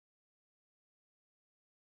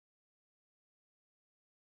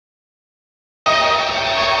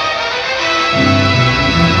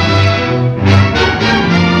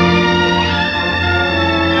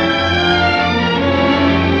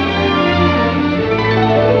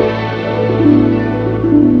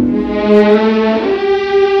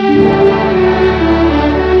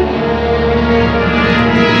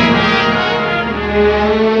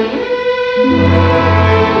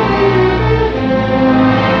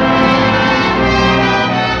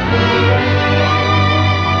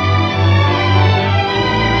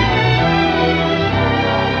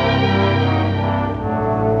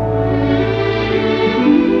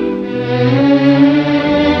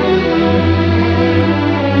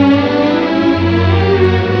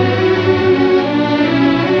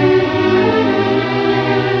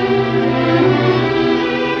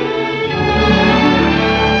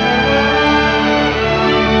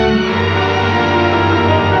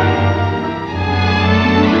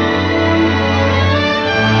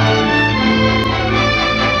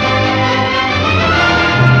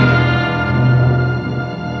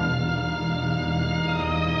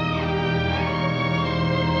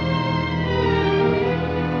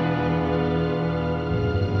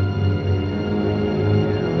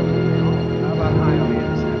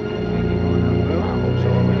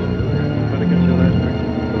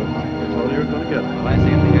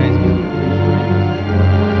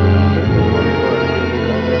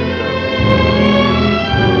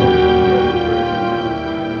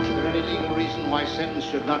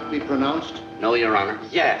No, Your Honor.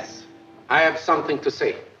 Yes. I have something to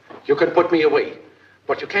say. You can put me away.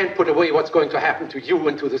 But you can't put away what's going to happen to you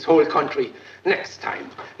and to this whole country next time.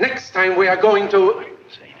 Next time we are going to... I won't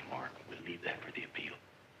say anymore. We'll leave that for the appeal.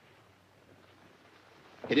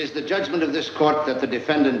 It is the judgment of this court that the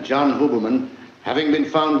defendant, John Huberman, having been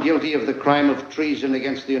found guilty of the crime of treason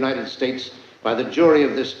against the United States by the jury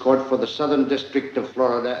of this court for the Southern District of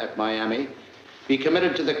Florida at Miami, be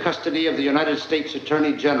committed to the custody of the United States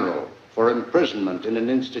Attorney General for imprisonment in an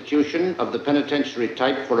institution of the penitentiary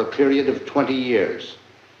type for a period of 20 years.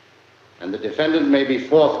 And the defendant may be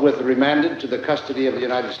forthwith remanded to the custody of the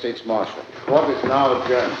United States Marshal. Court is now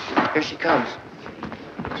adjourned. Here she comes.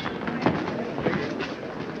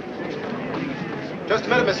 Just a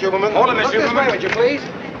minute, Miss Huberman. Hold it, Miss Huberman. Look this way, would you please?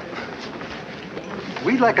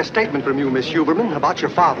 We'd like a statement from you, Miss Huberman, about your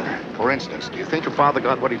father. For instance, do you think your father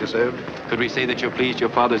got what he deserved? Could we say that you're pleased your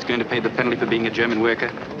father is going to pay the penalty for being a German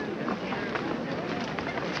worker?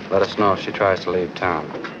 Let us know if she tries to leave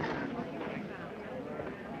town.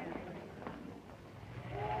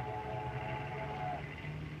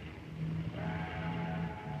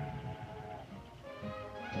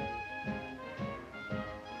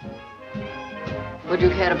 Would you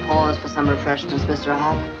care to pause for some refreshments, Mr.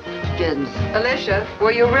 Hopkins? Alicia,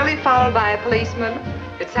 were you really followed by a policeman?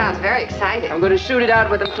 It sounds very exciting. I'm going to shoot it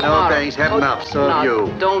out with him tomorrow. No, thanks. Had enough. So have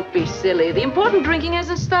you. Don't be silly. The important drinking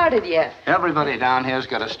hasn't started yet. Everybody down here's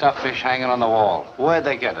got a stuffed fish hanging on the wall. Where'd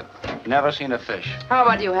they get it? Never seen a fish. How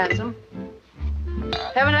about you, handsome?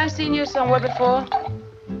 Haven't I seen you somewhere before?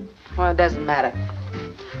 Well, it doesn't matter.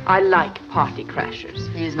 I like party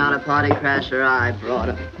crashers. He's not a party crasher. I brought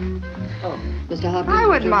him. Oh, Mr. Hopkins. I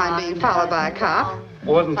wouldn't mind being followed by a cop.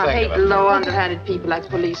 Wouldn't I think hate of it. low, underhanded people like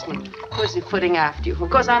policemen. Pussyfooting after you. Of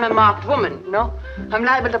course, I'm a marked woman, you know? I'm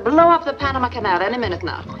liable to blow up the Panama Canal any minute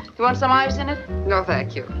now. You want some ice in it? No,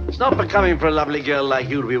 thank you. It's not becoming for a lovely girl like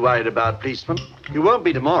you to be worried about policemen. You won't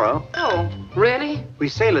be tomorrow. Oh, really? We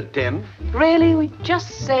sail at 10. Really? We just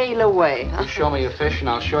sail away, huh? You show me your fish and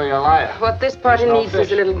I'll show you a liar. What this party There's no needs fish.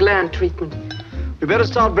 is a little gland treatment. We better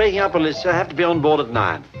start breaking up, Alicia. I have to be on board at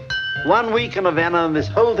 9. 1 week in Havana and this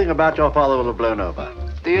whole thing about your father will have blown over.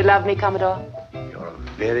 Do you love me, Commodore? You're a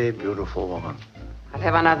very beautiful woman. I'll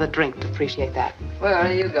have another drink to appreciate that. Where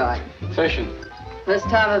are you going? Fishing. This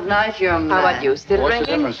time of night, you're mad. How about you? Still What's the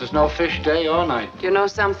drinking? difference? There's no fish day or night. You know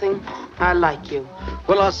something? I like you.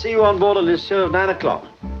 Well, I'll see you on board, Alicia, at 9 o'clock.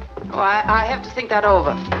 Oh, I have to think that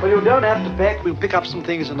over. Well, you don't have to pack. We'll pick up some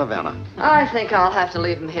things in Havana. I think I'll have to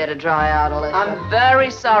leave him here to dry out, Alicia. I'm very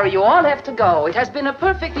sorry. You all have to go. It has been a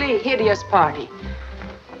perfectly hideous party.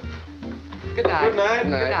 Good night. Good night.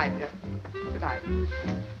 Good night, dear. Good night.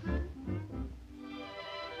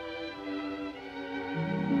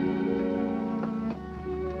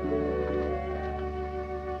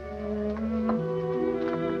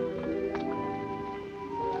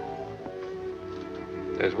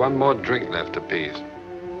 There's one more drink left, appease.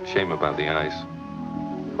 Shame about the ice.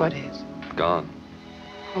 What is? Gone.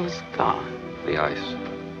 Who's gone? The ice.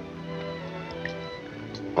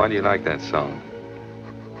 Why do you like that song?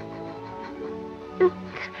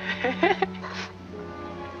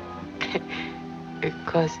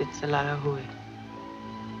 Because it's a lot of hooey.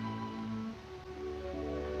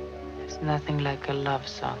 There's nothing like a love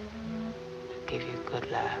song to give you a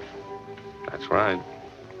good laugh. That's right.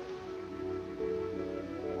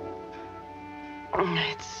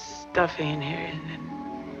 It's stuffy in here, isn't it?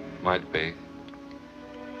 Might be.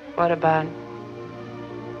 What about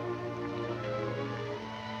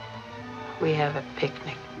we have a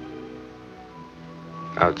picnic?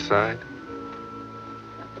 Outside?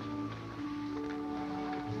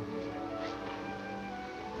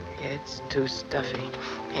 Yeah, it's too stuffy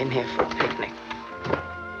in here for a picnic.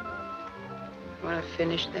 Want to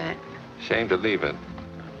finish that? Shame to leave it.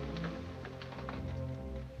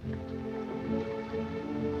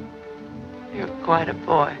 You're quite a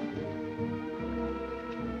boy.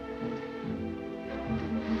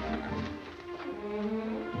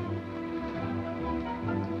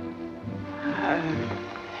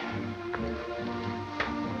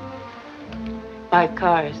 My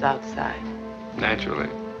car is outside. Naturally.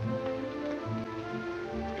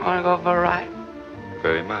 Want to go for a ride?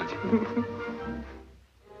 Very much.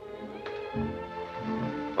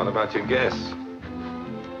 What about your guests?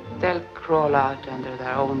 They'll crawl out under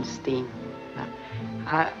their own steam.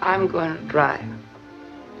 I'm going to drive.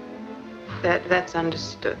 That's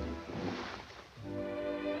understood.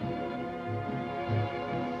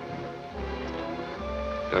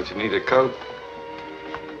 Don't you need a coat?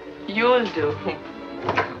 You'll do.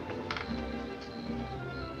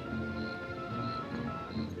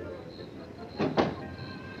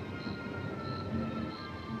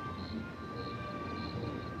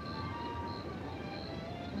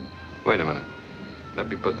 Let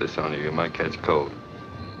me put this on you. You might catch cold.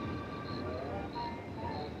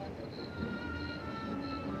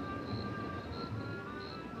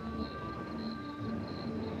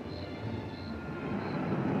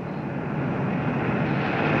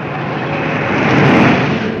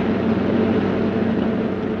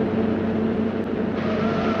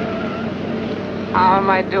 How am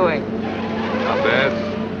I doing? Not bad.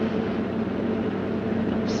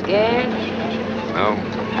 Scared? No,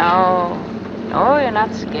 No. No, you're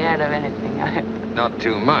not scared of anything. not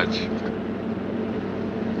too much.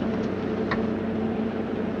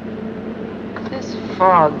 This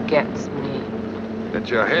fog gets me. Get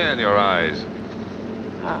your hair in your eyes.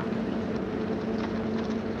 Oh.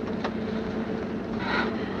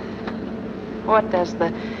 What does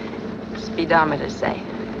the speedometer say?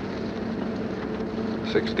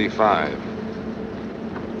 65.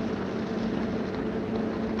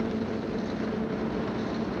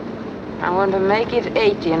 I want to make it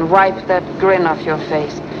 80 and wipe that grin off your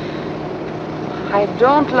face. I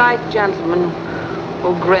don't like gentlemen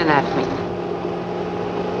who grin at me.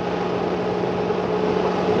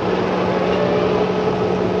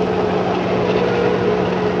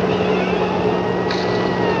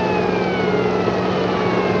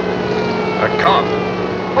 A cop.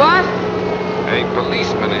 What? A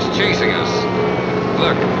policeman is chasing us.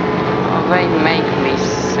 Look. Oh, they make me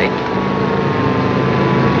sick.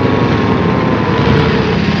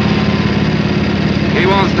 He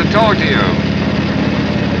wants to talk to you.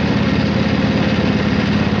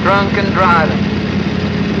 Drunken driving.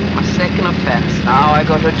 My second offense. Now I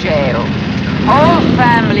go to jail. Whole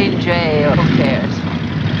family in jail. Who cares?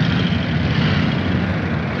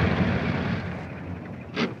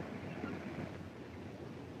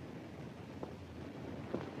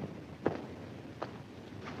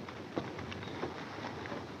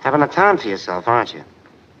 Having a time for yourself, aren't you?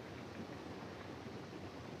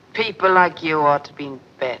 People like you ought to be in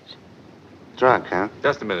bed. Drunk, huh?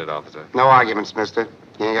 Just a minute, officer. No arguments, mister.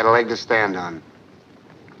 You ain't got a leg to stand on.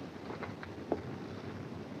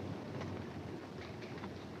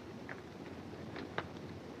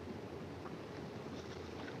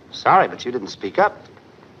 Sorry, but you didn't speak up.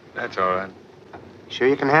 That's all right. Sure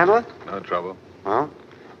you can handle it? No trouble. Well,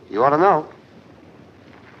 you ought to know.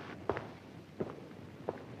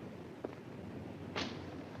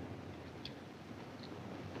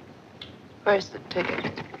 Where's the ticket?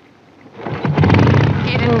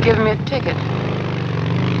 He didn't give me a ticket.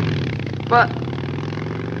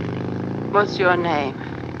 What's your name?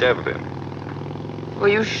 Devlin. Well,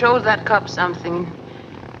 you showed that cop something.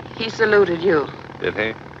 He saluted you. Did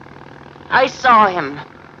he? I saw him.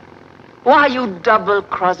 Why, you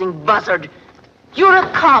double-crossing buzzard? You're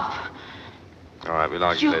a cop. All right, we'll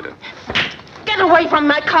argue later. Get away from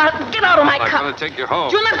my car. Get out of my I'm car. going to take you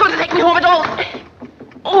home. You're not going to take me home at all.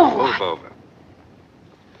 Oh. Move over.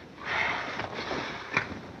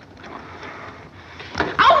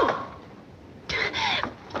 Ow!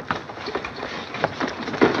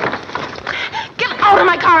 Get out of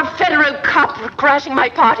my car, a federal cop for crashing my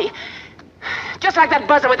party. Just like that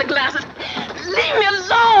buzzer with the glasses. Leave me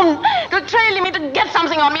alone. You're trailing me to get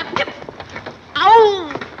something on me.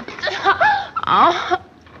 Ow! Ow!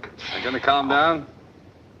 Are you going to calm down?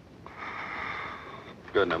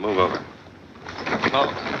 Good, now move over.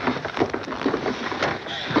 Oh.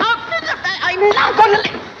 I'm not going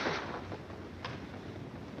to...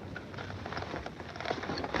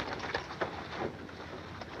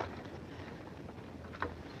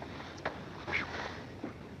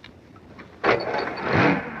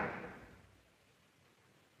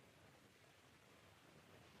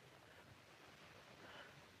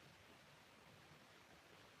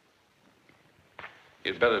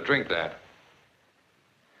 You'd better drink that.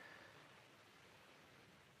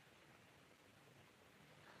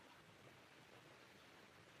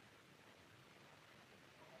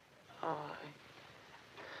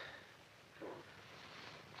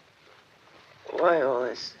 Why all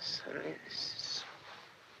this?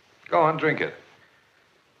 Go on, drink it.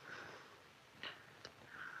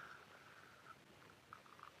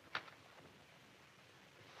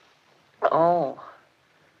 Oh.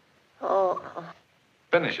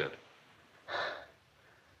 Finish it.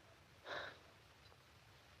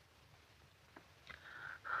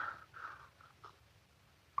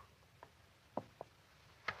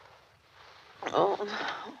 Oh.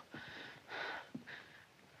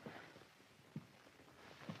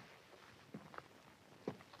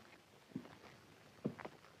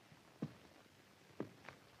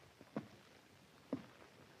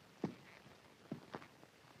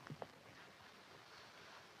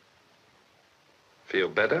 Feel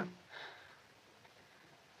better?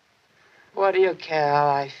 What What do you care how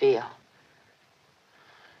I feel?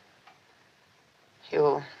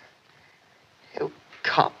 You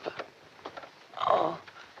cop. Oh.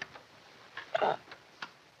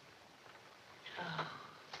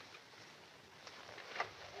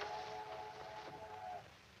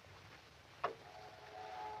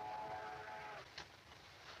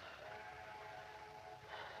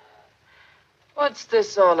 What's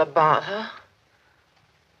this all about, huh?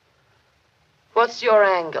 What's your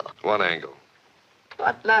angle? What angle?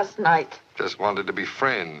 What, last night? Just wanted to be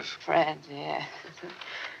friends. Friends, yeah.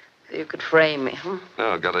 So you could frame me, huh?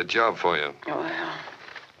 No, got a job for you. Well,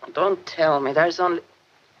 don't tell me. There's only...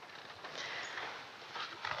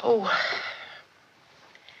 Oh.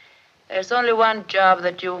 There's only one job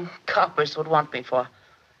that you coppers would want me for.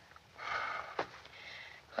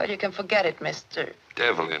 Well, you can forget it, Mr.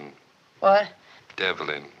 Devlin. What?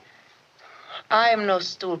 Devlin. I am no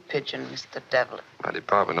stool pigeon, Mr. Devlin. My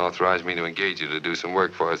department authorized me to engage you to do some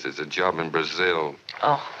work for us. It's a job in Brazil.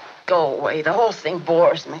 Oh, go away. The whole thing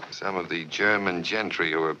bores me. Some of the German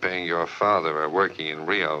gentry who are paying your father are working in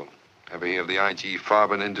Rio. Ever hear of the IG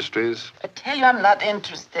Farben Industries? I tell you, I'm not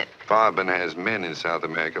interested. Farben has men in South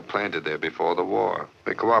America planted there before the war.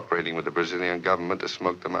 They're cooperating with the Brazilian government to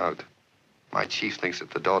smoke them out. My chief thinks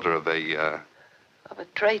that the daughter of a, Of a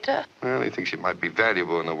traitor? Well, he thinks you might be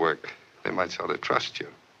valuable in the work. They might sort of trust you.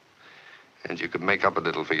 And you could make up a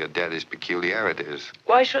little for your daddy's peculiarities.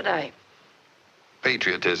 Why should I?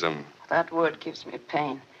 Patriotism. That word gives me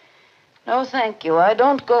pain. No, thank you. I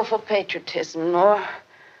don't go for patriotism, or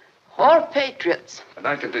patriots. I'd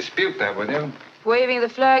like to dispute that with you. Waving the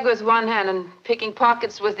flag with one hand and picking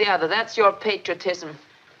pockets with the other. That's your patriotism.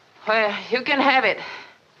 Well, you can have it.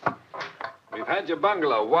 We've had your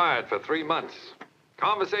bungalow wired for 3 months.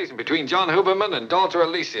 Conversation between John Huberman and daughter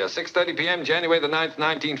Alicia, 6:30 p.m., January the 9th,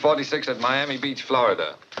 1946, at Miami Beach,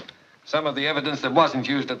 Florida. Some of the evidence that wasn't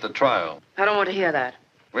used at the trial. I don't want to hear that.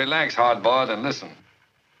 Relax, hardboard, and listen.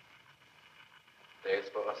 There's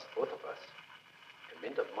for us, both of us. A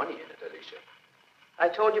mint of money in it, Alicia. I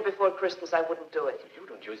told you before Christmas I wouldn't do it. You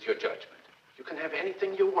don't use your judgment. You can have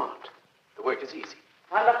anything you want. The work is easy.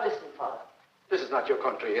 I'm not listening, Father. This is not your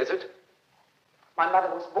country, is it? My mother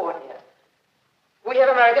was born here. We have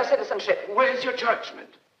American citizenship. Where's your judgment?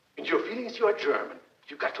 In your feelings, you are German.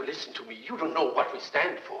 You got to listen to me. You don't know what we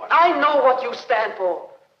stand for. I know what you stand for.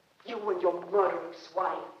 You and your murdering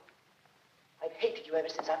swine. I've hated you ever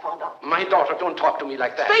since I found out. My daughter, don't talk to me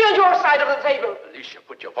like that. Stay on your side of the table. Alicia,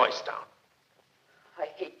 put your voice down. I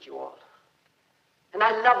hate you all. And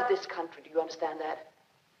I love this country. Do you understand that?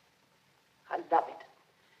 I love it.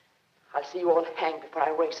 I'll see you all hanged before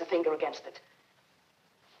I raise a finger against it.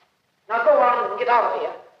 Now go on and get out of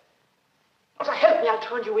here. Or so help me, I'll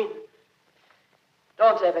turn you in.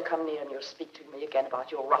 Don't ever come near me or speak to me again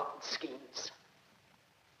about your rotten schemes.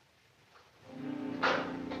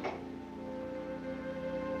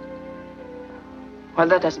 Well,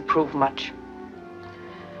 that doesn't prove much.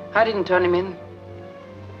 I didn't turn him in.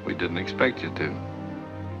 We didn't expect you to.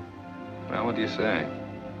 Well, what do you say?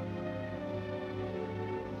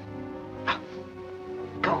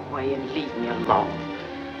 Go away and leave me alone.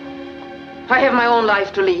 I have my own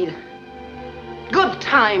life to lead. Good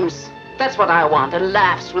times. That's what I want. And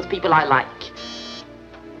laughs with people I like.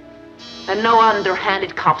 And no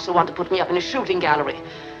underhanded cops who want to put me up in a shooting gallery.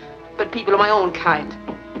 But people of my own kind.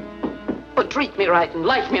 Who treat me right and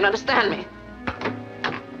like me and understand me.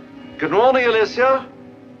 Good morning, Alicia.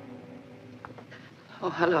 Oh,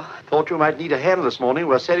 hello. Thought you might need a hand this morning.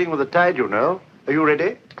 We're sailing with the tide, you know. Are you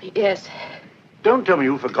ready? Yes. Don't tell me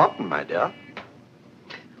you've forgotten, my dear.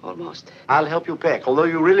 Almost. I'll help you pack. Although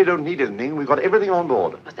you really don't need anything, we've got everything on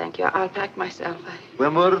board. Oh, thank you. I'll pack myself. We're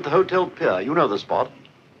moored at the Hotel Pier. You know the spot.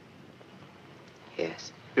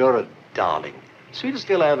 Yes. You're a darling. Sweetest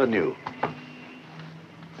girl I ever knew.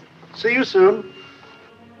 See you soon.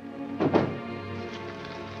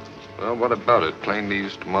 Well, what about it? Plane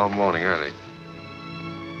leaves tomorrow morning early.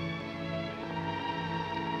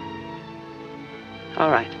 All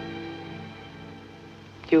right.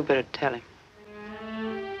 You better tell him.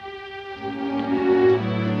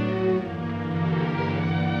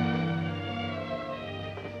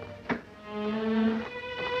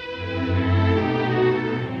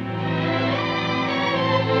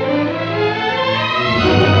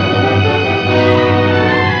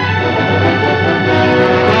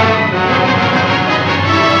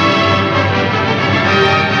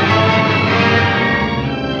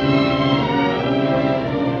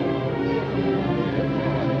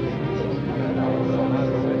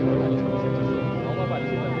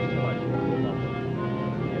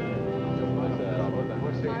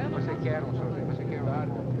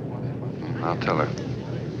 I'll tell her.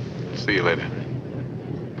 See you later.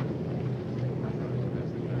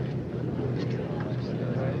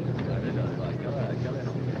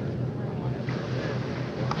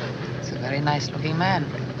 He's a very nice-looking man.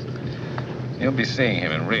 You'll be seeing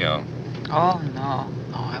him in Rio. Oh, no.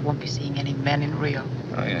 No, I won't be seeing any men in Rio.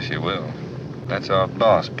 Oh, yes, you will. That's our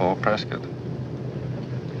boss, Paul Prescott.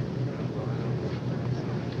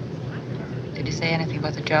 Did he say anything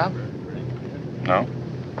about the job? No?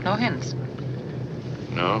 No hints?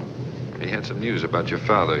 No. He had some news about your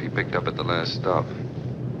father he picked up at the last stop.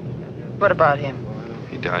 What about him?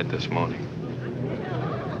 He died this morning.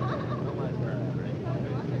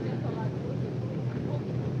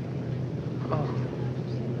 Oh.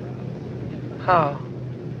 How?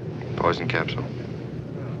 Poison capsule.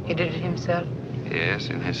 He did it himself? Yes,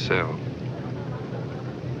 in his cell.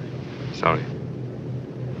 Sorry.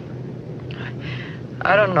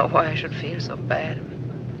 I don't know why I should feel so bad.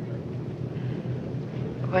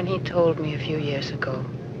 When he told me a few years ago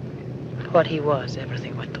what he was,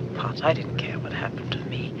 everything went to pot. I didn't care what happened to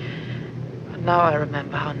me. But now I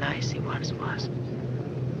remember how nice he once was.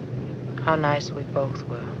 How nice we both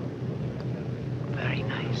were. Very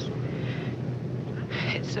nice.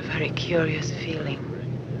 It's a very curious feeling.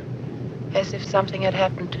 As if something had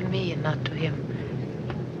happened to me and not to him.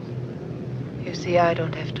 You see, I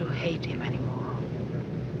don't have to hate him anymore.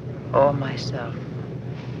 Or myself.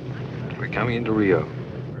 We're coming into Rio.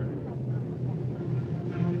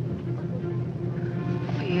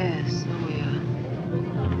 Oh, yes, oh, yeah.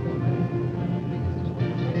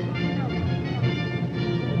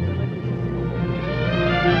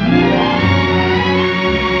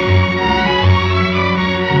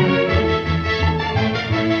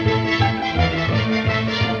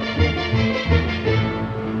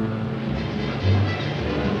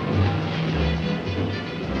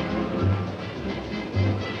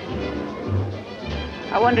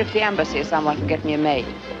 I wonder if the embassy or someone can get me a maid.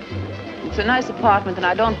 It's a nice apartment, and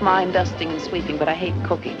I don't mind dusting and sweeping, but I hate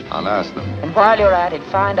cooking. I'll ask them. And while you're at it,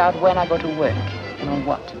 find out when I go to work and on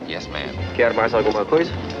what. Yes, ma'am. Quer mais alguma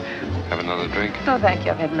coisa? Have another drink? No, thank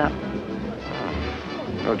you. I've had enough.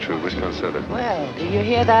 No, true. Whiskey soda. Well, do you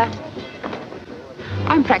hear that?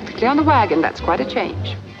 I'm practically on the wagon. That's quite a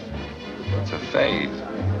change. It's a phase.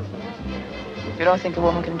 You don't think a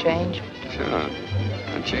woman can change? Sure.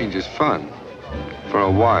 A change is fun. For a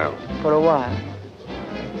while. For a while.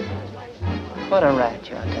 What a rat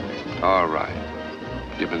you are, Devlin. All right.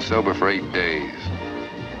 You've been sober for 8 days.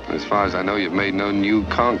 As far as I know, you've made no new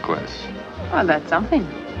conquests. Well, that's something.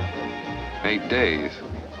 8 days.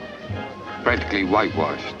 Practically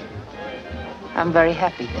whitewashed. I'm very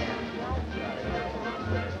happy there.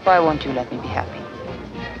 Why won't you let me be happy?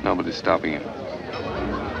 Nobody's stopping you.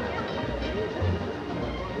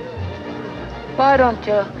 Why don't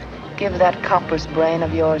you give that copper's brain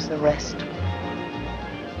of yours a rest?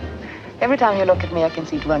 Every time you look at me, I can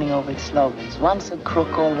see it running over its slogans. Once a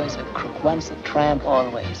crook, always a crook. Once a tramp,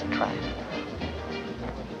 always a tramp.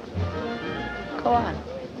 Go on.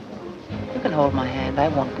 You can hold my hand. I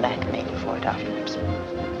won't blackmail you for it afterwards.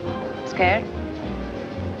 Scared?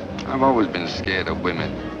 I've always been scared of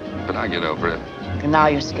women, but I get over it. And now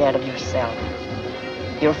you're scared of yourself.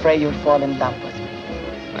 You're afraid you'll fall in love with me.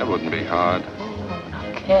 That wouldn't be hard. Oh,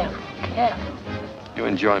 now careful, careful. You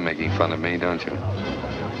enjoy making fun of me, don't you?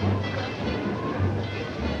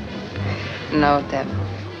 No, Dev.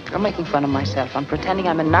 I'm making fun of myself. I'm pretending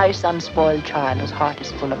I'm a nice, unspoiled child whose heart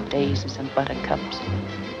is full of daisies and buttercups.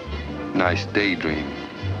 Nice daydream.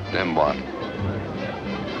 Then what?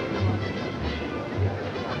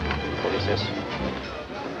 What is this?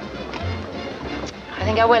 I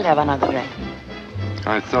think I will have another drink.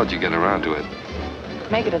 I thought you'd get around to it.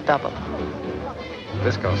 Make it a double.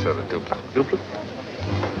 This goes to the duplo. Duplo?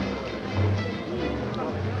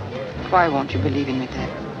 Why won't you believe in me, Dev?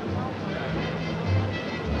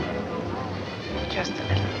 Just a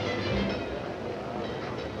little.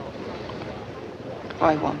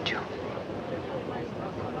 Why won't you?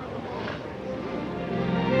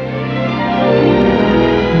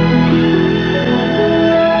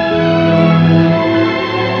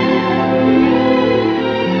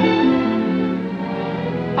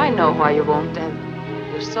 I know why you won't, Dev.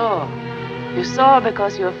 You saw. You saw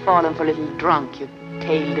because you have fallen for a little drunk you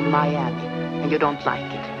tailed in Miami, and you don't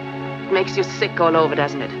like it. It makes you sick all over,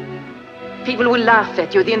 doesn't it? People will laugh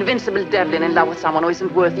at you, the invincible Devlin in love with someone who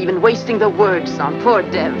isn't worth even wasting the words on. Poor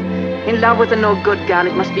Dev. In love with a no-good gal,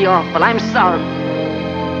 it must be awful. I'm sorry.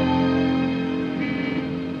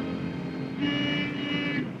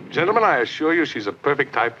 Gentlemen, I assure you she's a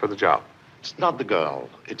perfect type for the job. It's not the girl.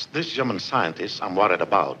 It's this German scientist I'm worried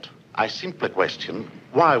about. I simply question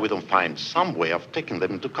why we don't find some way of taking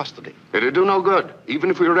them into custody. It'd do no good, even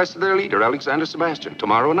if we arrested their leader, Alexander Sebastian.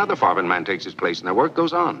 Tomorrow, another foreign man takes his place, and their work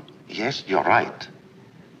goes on. Yes, you're right.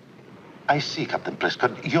 I see, Captain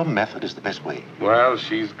Prescott. Your method is the best way. Well,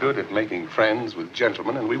 she's good at making friends with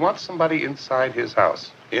gentlemen, and we want somebody inside his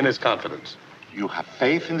house, in his confidence. You have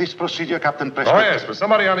faith in this procedure, Captain Prescott? Oh, yes, but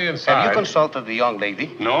somebody on the inside. Have you consulted the young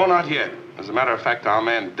lady? No, not yet. As a matter of fact, our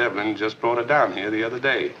man Devlin just brought her down here the other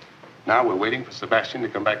day. Now we're waiting for Sebastian to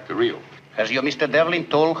come back to Rio. Has your Mr. Devlin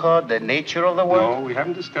told her the nature of the work? No, we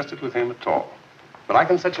haven't discussed it with him at all. But I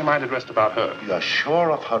can set your mind at rest about her. You are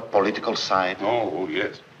sure of her political side? Oh,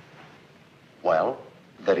 yes. Well,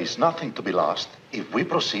 there is nothing to be lost if we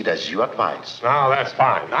proceed as you advise. Now, that's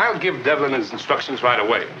fine. I'll give Devlin his instructions right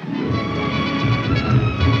away.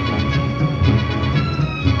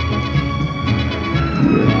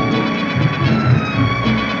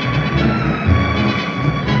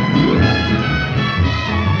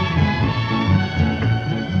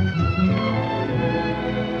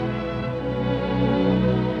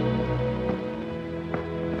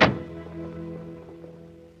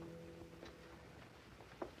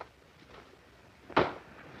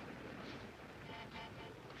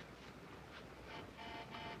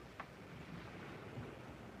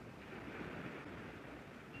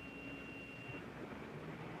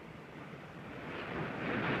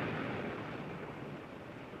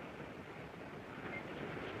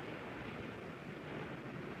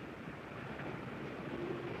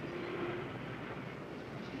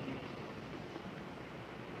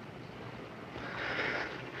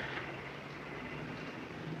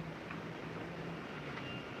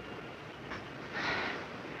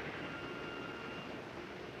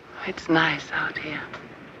 It's nice out here.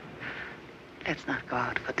 Let's not go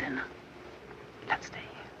out for dinner. Let's stay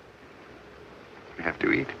here. We have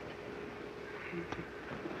to eat.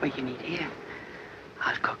 Well, you need here.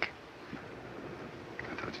 I'll cook.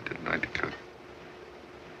 I thought you didn't like to cook.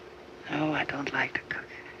 No, I don't like to cook.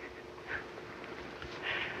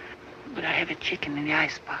 But I have a chicken in the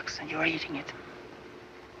icebox, and you're eating it.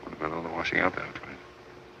 What about all the washing up after it?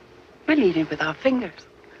 We'll eat it with our fingers.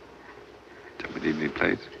 Don't we need any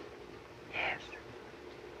plates? Yes.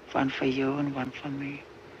 One for you and one for me.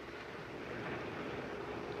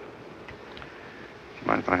 Do you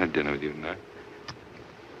mind if I had dinner with you tonight?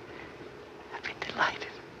 I'd be delighted.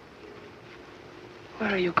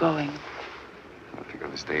 Where are you going? If you're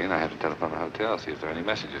going to stay in, I have to telephone the hotel, see if there are any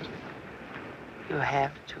messages. You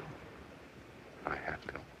have to. I have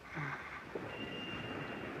to.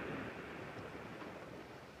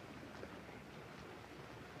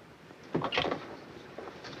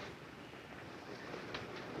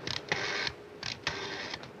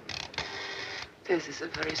 This is a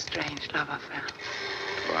very strange love affair.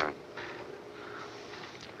 Why?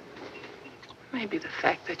 Maybe the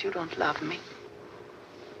fact that you don't love me.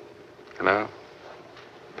 Hello?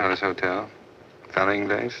 Palace Hotel? Fanning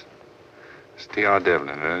Place? It's T.R. Devlin.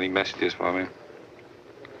 Are there any messages for me?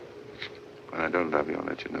 When I don't love you, I'll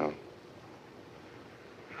let you know.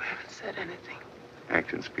 You haven't said anything.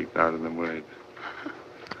 Actions speak louder than words.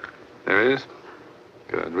 There is?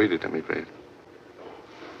 Good. Read it to me, please.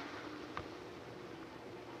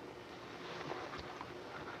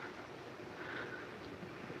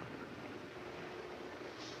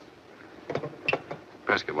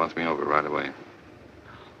 Prescott wants me over right away.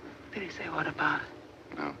 Did he say what about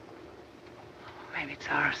it? No. Maybe it's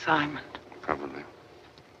our assignment. Probably. Do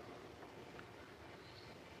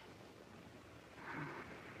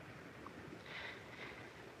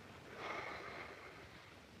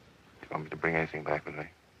you want me to bring anything back with me?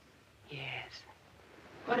 Yes.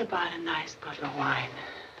 What about a nice bottle of wine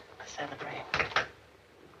to celebrate?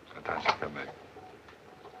 What time should I come back?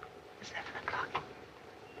 7 o'clock.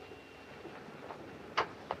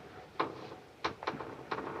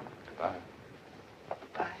 Bye.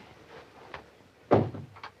 Bye.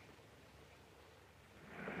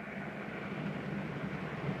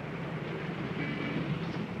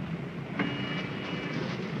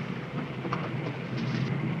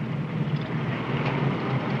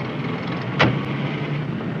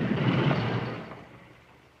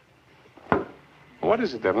 What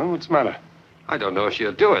is it, Devlin? What's the matter? I don't know if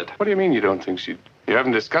she'll do it. What do you mean you don't think she'd... You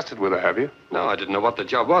haven't discussed it with her, have you? No, I didn't know what the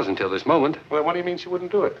job was until this moment. Well, what do you mean she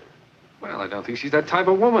wouldn't do it? Well, I don't think she's that type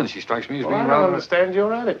of woman. She strikes me as Well, being I rather... don't understand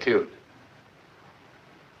your attitude.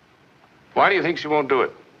 Why do you think she won't do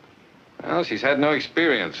it? Well, she's had no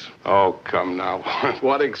experience. Oh, come now.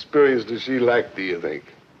 What experience does she lack, do you think?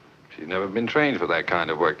 She's never been trained for that kind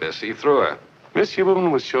of work. They'll see through her. Miss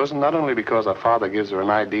Huberman was chosen not only because her father gives her an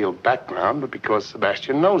ideal background, but because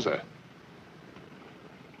Sebastian knows her.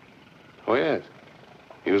 Oh, yes.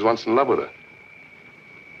 He was once in love with her.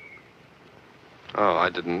 Oh, I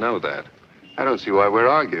didn't know that. I don't see why we're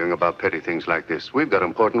arguing about petty things like this. We've got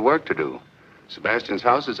important work to do. Sebastian's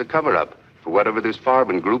house is a cover-up for whatever this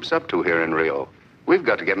Farben group's up to here in Rio. We've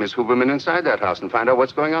got to get Miss Huberman inside that house and find out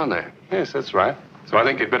what's going on there. Yes, that's right. So I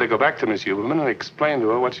think you'd better go back to Miss Huberman and explain to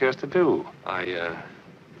her what she has to do. Oh,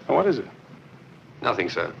 what is it? Nothing,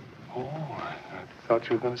 sir. Oh, I thought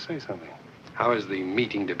you were going to say something. How is the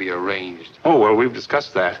meeting to be arranged? Oh, well, we've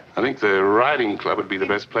discussed that. I think the riding club would be the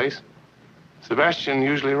best place. Sebastian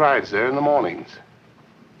usually rides there in the mornings.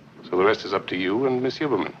 So the rest is up to you and Miss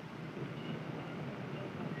Huberman.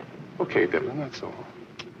 Okay, Devlin, that's all.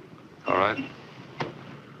 All right.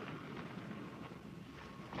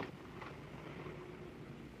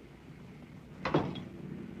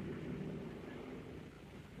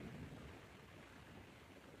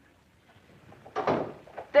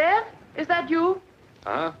 There? Is that you?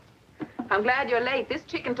 Huh? I'm glad you're late. This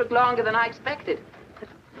chicken took longer than I expected.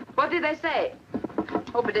 What did they say?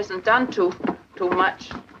 Hope it isn't done too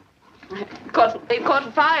much. It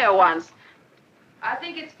caught fire once. I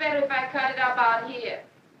think it's better if I cut it up out here.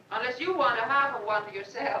 Unless you want a half of one for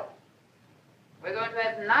yourself. We're going to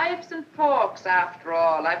have knives and forks after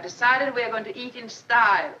all. I've decided we're going to eat in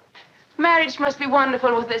style. Marriage must be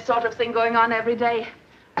wonderful with this sort of thing going on every day.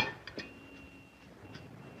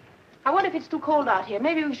 I wonder if it's too cold out here.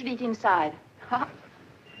 Maybe we should eat inside.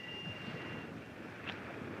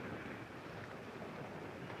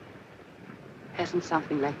 Hasn't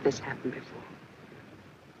something like this happened before?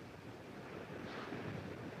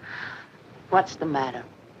 What's the matter?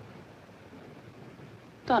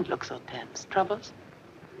 Don't look so tense. Troubles?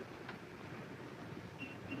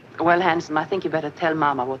 Well, handsome, I think you better tell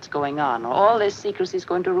Mama what's going on, or all this secrecy is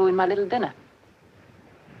going to ruin my little dinner.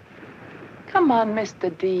 Come on,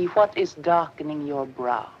 Mr. D. What is darkening your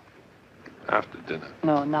brow? After dinner.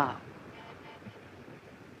 No, now.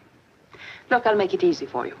 Look, I'll make it easy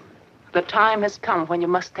for you. The time has come when you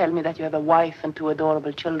must tell me that you have a wife and 2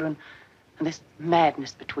 adorable children, and this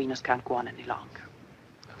madness between us can't go on any longer.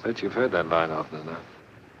 I bet you've heard that line often enough.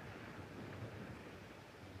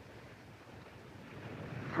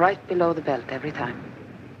 Right below the belt every time.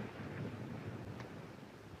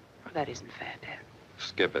 Well, that isn't fair, Dad.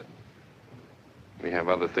 Skip it. We have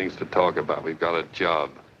other things to talk about. We've got a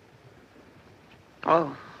job.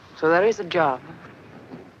 Oh, so there is a job.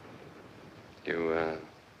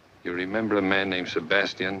 You remember a man named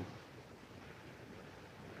Sebastian?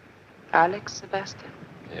 Alex Sebastian?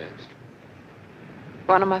 Yes.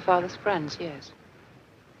 One of my father's friends, yes.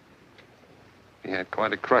 He had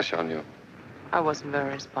quite a crush on you. I wasn't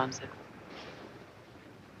very responsive.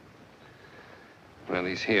 Well,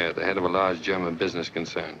 he's here, the head of a large German business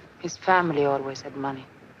concern. His family always had money.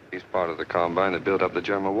 He's part of the combine that built up the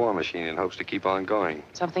German war machine and hopes to keep on going.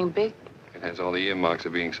 Something big? It has all the earmarks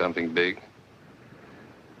of being something big.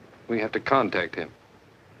 We have to contact him.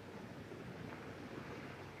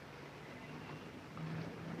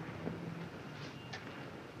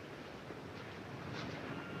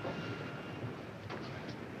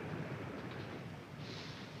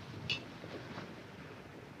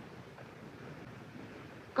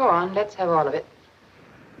 Go on, let's have all of it.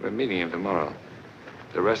 We're meeting him tomorrow.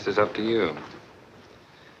 The rest is up to you.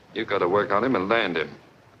 You've got to work on him and land him.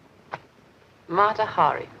 Mata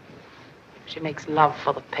Hari. She makes love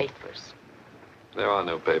for the papers. There are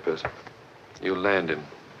no papers. You land him.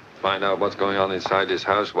 Find out what's going on inside his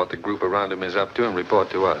house, what the group around him is up to, and report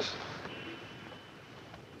to us.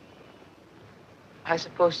 I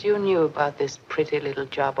suppose you knew about this pretty little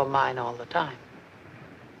job of mine all the time.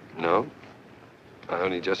 No. I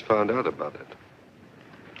only just found out about it.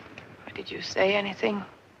 Did you say anything?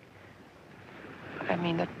 I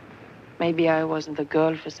mean that maybe I wasn't the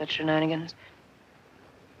girl for such shenanigans.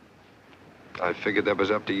 I figured that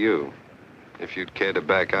was up to you, if you'd care to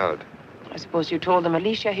back out. I suppose you told them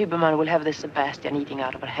Alicia Huberman will have this Sebastian eating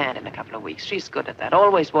out of her hand in a couple of weeks. She's good at that,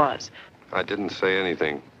 always was. I didn't say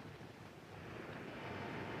anything.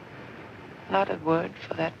 Not a word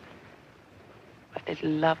for that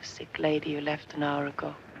little lovesick lady you left an hour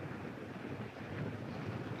ago.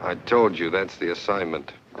 I told you that's the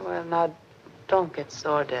assignment. Well, now, don't get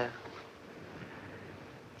sore, Dev.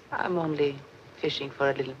 I'm only fishing for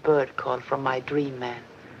a little bird call from my dream man.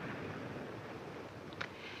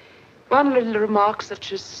 One little remark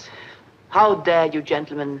such as, how dare you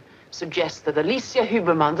gentlemen suggest that Alicia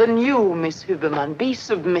Huberman, the new Miss Huberman, be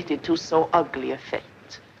submitted to so ugly a fate?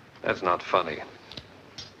 That's not funny.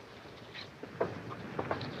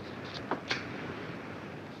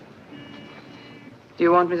 Do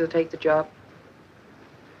you want me to take the job?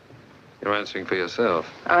 You're answering for yourself.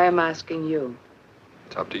 I am asking you.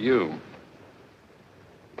 It's up to you.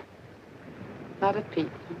 Not at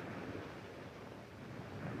Pete.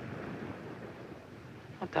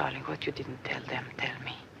 Oh, darling, what you didn't tell them, tell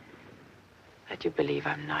me. That you believe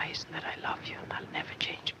I'm nice and that I love you and I'll never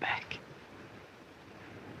change back.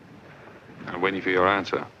 I'm waiting for your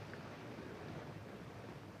answer.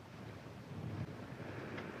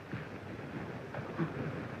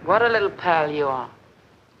 What a little pal you are.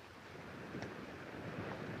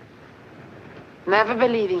 Never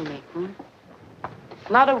believing me,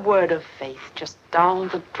 Not a word of faith, just down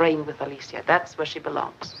the drain with Alicia. That's where she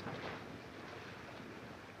belongs.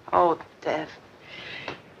 Oh, Dev.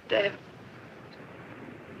 Dev.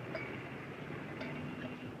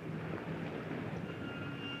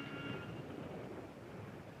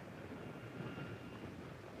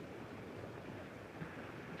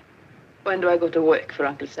 When do I go to work for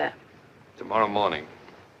Uncle Sam? Tomorrow morning.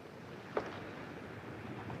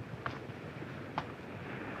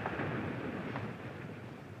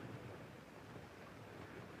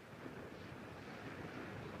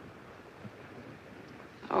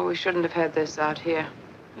 Oh, we shouldn't have had this out here.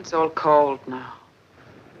 It's all cold now.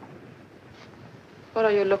 What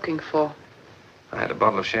are you looking for? I had a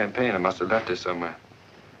bottle of champagne. I must have left it somewhere.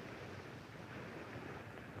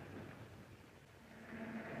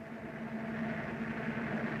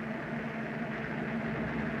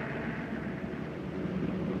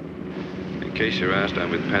 In case you're asked, I'm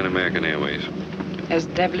with Pan American Airways. As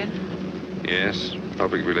Devlin? Yes,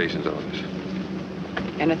 Public Relations Office.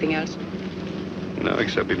 Anything else? No,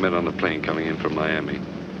 except we met on the plane coming in from Miami.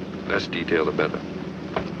 Less detail, the better.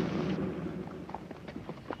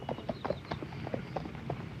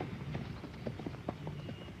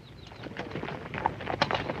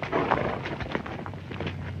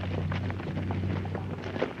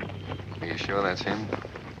 Are you sure that's him?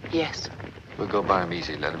 Yes. We'll go by him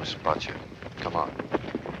easy. Let him spot you. Come on.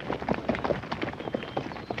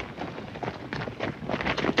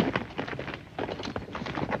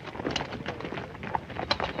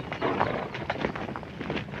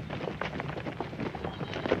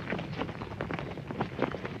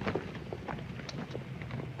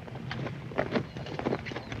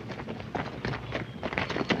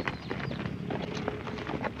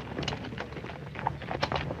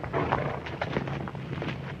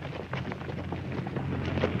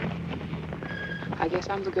 I guess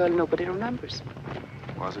I'm the girl nobody remembers.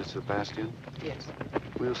 Was it Sebastian? Yes.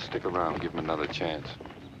 We'll stick around, give him another chance.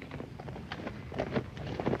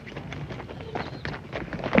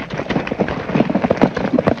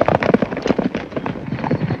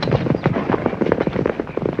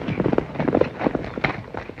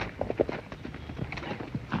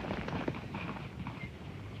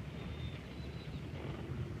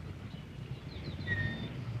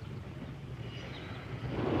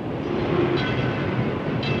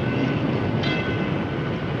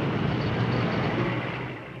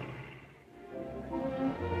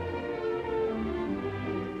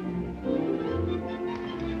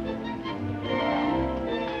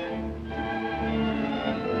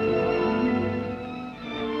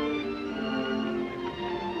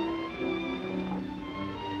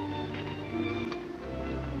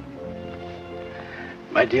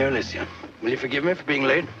 My dear Alicia, will you forgive me for being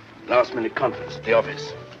late? Last-minute conference at the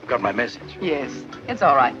office. You got my message. Yes. It's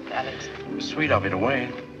all right, Alex. It was sweet of you to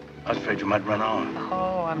wait. I was afraid you might run on.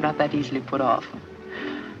 Oh, I'm not that easily put off.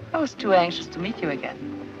 I was too anxious to meet you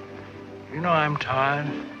again. You know I'm tired.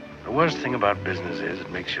 The worst thing about business is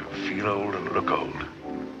it makes you feel old and look old.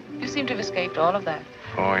 You seem to have escaped all of that.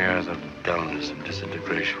 4 years of dullness and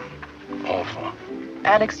disintegration. Awful.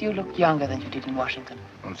 Alex, you look younger than you did in Washington.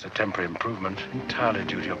 Well, it's a temporary improvement, entirely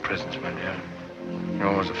due to your presence, my dear. You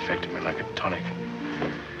always affected me like a tonic.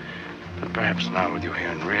 But perhaps now with you here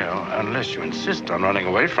in Rio, unless you insist on running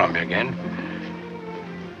away from me again.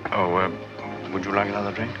 Oh, would you like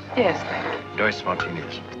another drink? Yes, thank you. Dos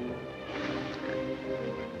martinis.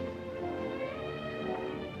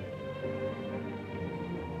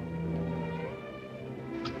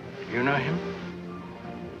 You know him?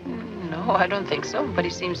 No, I don't think so, but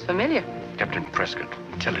he seems familiar. Captain Prescott,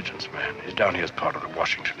 intelligence man. He's down here as part of the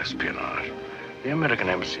Washington espionage. The American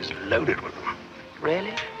embassy is loaded with them.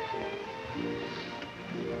 Really?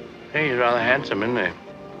 Hey, he's rather handsome, isn't he?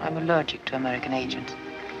 I'm allergic to American agents.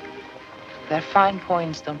 Their fine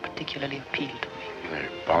points don't particularly appeal to me. They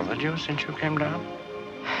bothered you since you came down?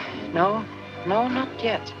 No, not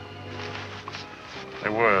yet. They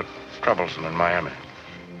were troublesome in Miami.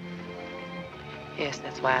 Yes,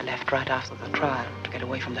 that's why I left right after the trial, to get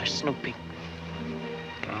away from their snooping.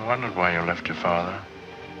 I wondered why you left your father.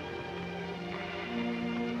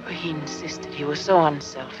 But he insisted. He was so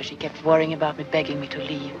unselfish. He kept worrying about me, begging me to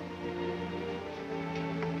leave.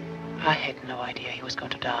 I had no idea he was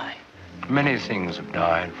going to die. Many things have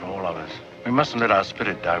died for all of us. We mustn't let our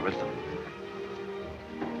spirit die with them.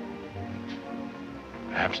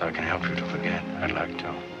 Perhaps I can help you to forget. I'd like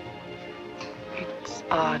to. It's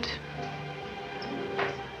odd.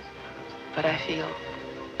 But I feel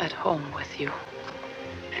at home with you.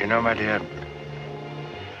 You know, my dear,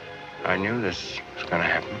 I knew this was going to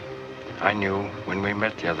happen. I knew when we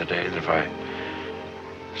met the other day that if I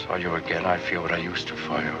saw you again, I'd feel what I used to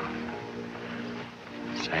for you.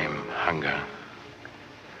 Same hunger.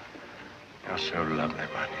 You're so lovely,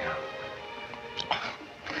 my dear.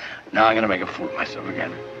 Now I'm going to make a fool of myself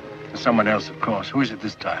again. Someone else, of course. Who is it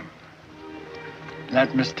this time? That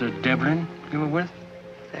Mr. Devlin you were with?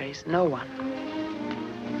 There is no one.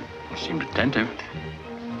 You seemed attentive.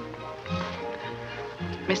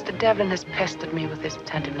 Mr. Devlin has pestered me with this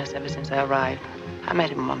attentiveness ever since I arrived. I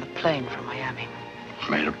met him on the plane from Miami.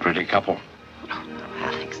 Made a pretty couple. Oh, no,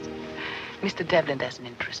 Alex. Mr. Devlin doesn't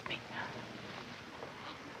interest me.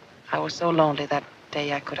 I was so lonely that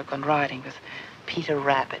day I could have gone riding with Peter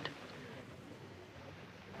Rabbit.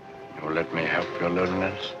 You'll let me help your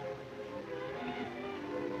loneliness?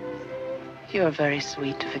 You're very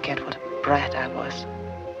sweet to forget what a brat I was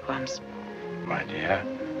once. My dear,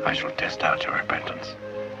 I shall test out your repentance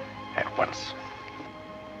at once.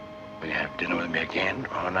 Will you have dinner with me again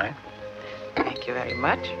tomorrow night? Thank you very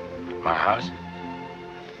much. My house?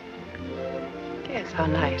 Yes, how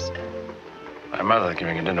nice. My mother's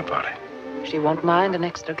giving a dinner party. She won't mind an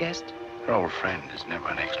extra guest. Her old friend is never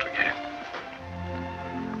an extra guest.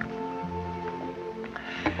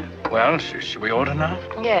 Well, should we order now?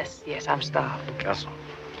 Yes, I'm starved. Castle.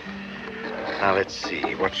 Now, let's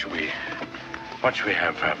see. What should we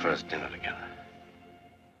have for our first dinner together?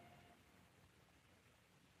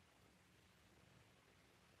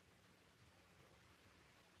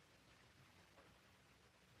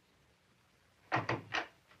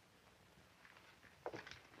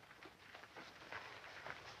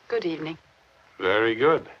 Good evening. Very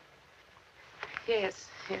good. Yes,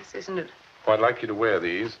 isn't it? Well, I'd like you to wear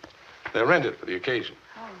these. They're rented for the occasion.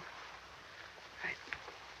 Oh. Right.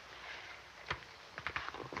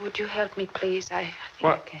 Would you help me, please? I think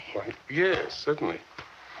What? I can help. Why, yes, certainly.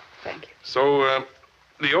 Thank you. So,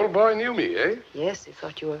 the old boy knew me, eh? Yes, he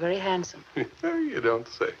thought you were very handsome. You don't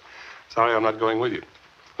say. Sorry I'm not going with you.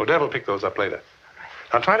 Well, Dad will pick those up later.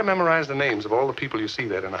 Now, try to memorize the names of all the people you see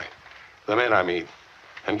there tonight. The men, I mean.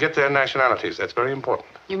 And get their nationalities. That's very important.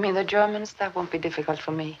 You mean the Germans? That won't be difficult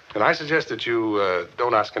for me. And I suggest that you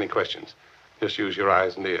don't ask any questions. Just use your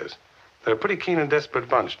eyes and ears. They're a pretty keen and desperate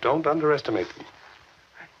bunch. Don't underestimate them.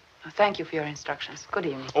 Well, thank you for your instructions. Good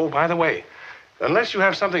evening. Oh, by the way, unless you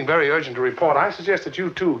have something very urgent to report, I suggest that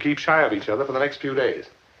you two keep shy of each other for the next few days.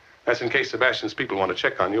 That's in case Sebastian's people want to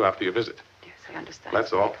check on you after your visit. Yes, I understand.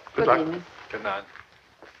 That's all. Good Good luck. evening. Good night.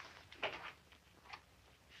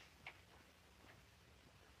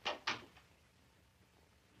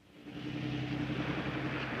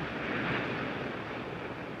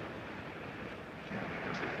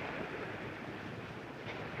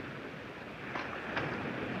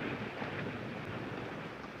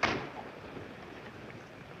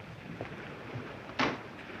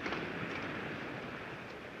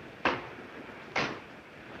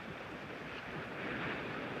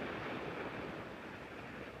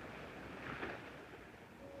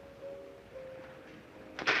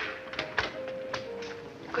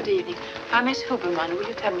 Good evening. I'm Miss Huberman. Will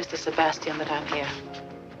you tell Mr. Sebastian that I'm here?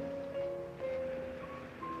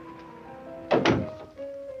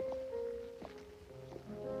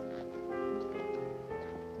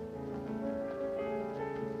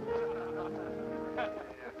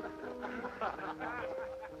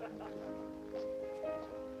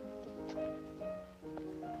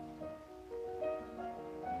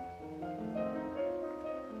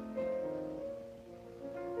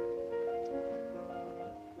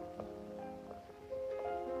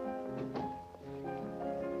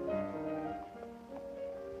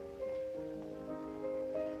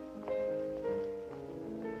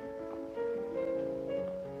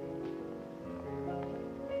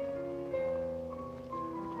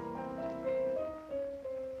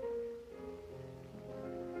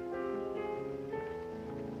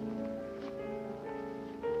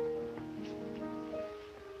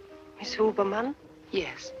 Miss Huberman?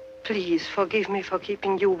 Yes. Please forgive me for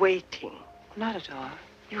keeping you waiting. Not at all.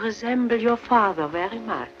 You resemble your father very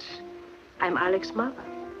much. I'm Alex's mother.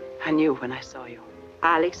 I knew when I saw you.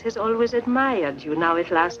 Alex has always admired you. Now at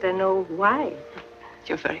last I know why.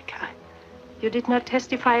 You're very kind. You did not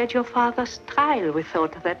testify at your father's trial. We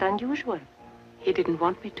thought that unusual. He didn't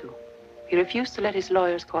want me to. He refused to let his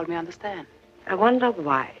lawyers call me on the stand. I wonder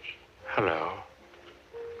why. Hello.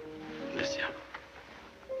 Alicia.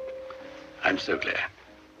 I'm so glad.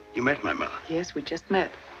 You met my mother. Yes, we just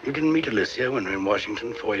met. You didn't meet Alicia when we were in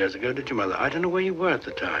Washington 4 years ago, did you, Mother? I don't know where you were at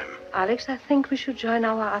the time. Alex, I think we should join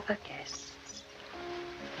our other guests.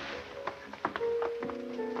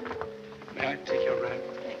 May I take your ride?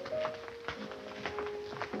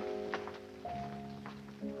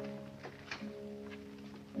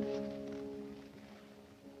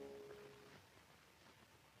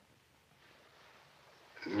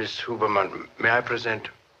 Miss Huberman, may I present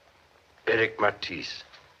Eric Matisse?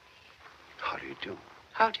 How do you do?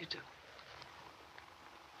 How do you do?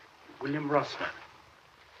 William Rossman.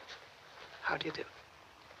 How do you do?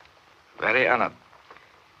 Very honored.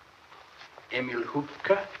 Emil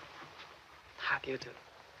Hupke. How do you do?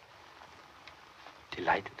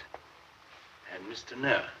 Delighted. And Mr.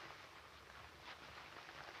 Nair.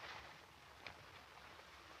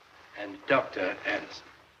 And Dr. Anderson.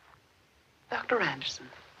 Dr. Anderson.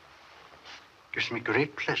 Gives me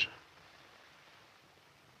great pleasure.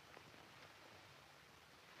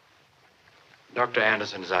 Dr.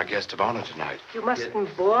 Anderson is our guest of honor tonight. You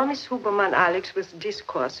mustn't bore Miss Huberman, Alex, with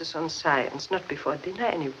discourses on science. Not before dinner,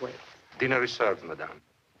 anyway. Dinner is served, madame.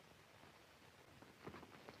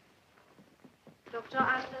 Dr.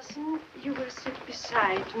 Anderson, you will sit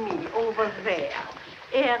beside me over there.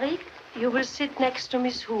 Eric, you will sit next to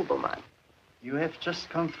Miss Huberman. You have just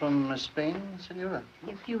come from Spain, Senora?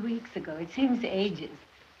 A few weeks ago. It seems ages.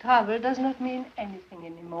 Travel does not mean anything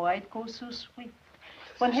anymore. It goes so swift.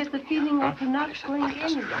 One has the feeling of not going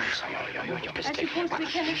anywhere. I suppose we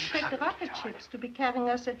can expect rocket ships to be carrying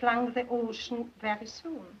us along the ocean very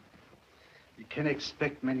soon. You can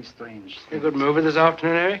expect many strange A things. good movie this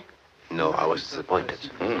afternoon, Eric? No, I was disappointed.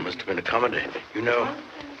 Must have been a comedy. You know,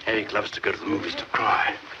 Eric loves to go to the movies to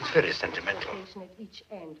cry. He's very sentimental. Station at each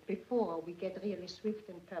end before we get really swift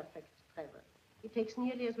and perfect travel. It takes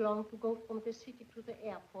nearly as long to go from the city to the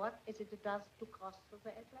airport as it does to cross the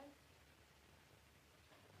Atlantic.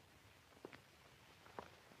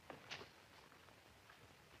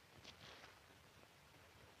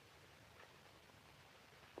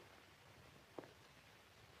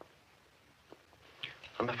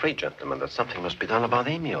 I'm afraid, gentlemen, that something must be done about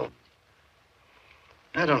Emil.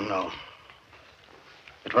 I don't know.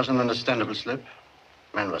 It was an understandable slip.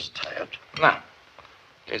 Man was tired. No.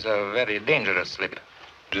 It's a very dangerous slip.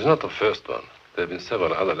 It is not the first one. There have been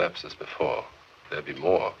several other lapses before. There'll be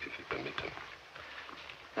more, if you permit him.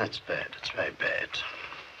 That's bad. It's very bad.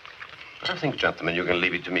 I think, gentlemen, you can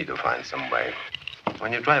leave it to me to find some way.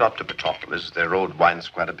 When you drive up to Petropolis, the road winds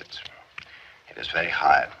quite a bit. It is very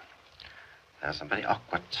high. There are some very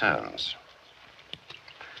awkward turns.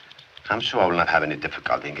 I'm sure I will not have any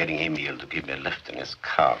difficulty in getting Emil to give me a lift in his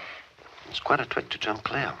car. It's quite a trick to jump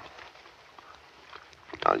clear.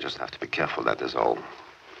 I'll just have to be careful, that is all.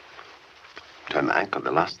 Turned my ankle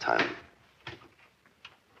the last time.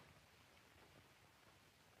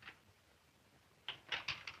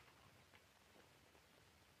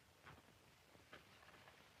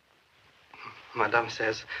 Madame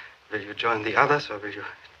says, will you join the others or will you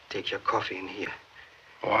take your coffee in here?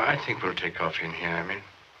 Oh, I think we'll take coffee in here, I mean.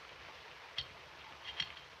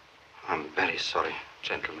 I'm very sorry,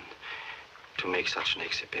 gentlemen, to make such an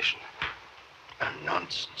exhibition.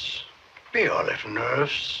 Nonsense. Be all little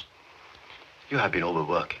nerves. You have been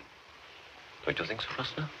overworking. Don't you think so,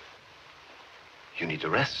 Rosner? You need a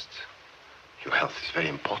rest. Your health is very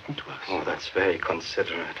important to us. Oh, that's very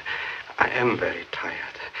considerate. I am very tired.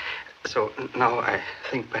 So now I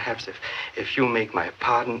think perhaps if you make my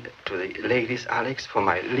pardon to the ladies, Alex, for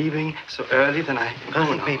my leaving so early, then I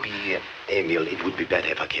think maybe, Emil, it would be better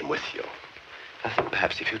if I came with you. I think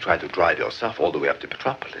perhaps if you try to drive yourself all the way up to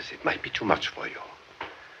Petropolis, it might be too much for you.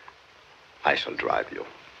 I shall drive you.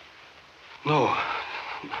 No.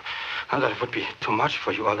 Now that it would be too much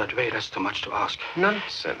for you all that way. That's too much to ask.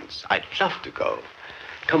 Nonsense. I'd love to go.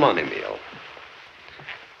 Come on, Emil.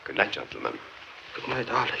 Good night, gentlemen. Good night,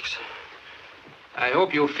 Alex. I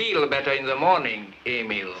hope you feel better in the morning,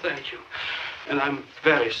 Emil. Thank you. And I'm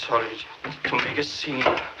very sorry to make a scene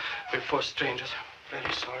before strangers.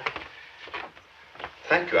 Very sorry.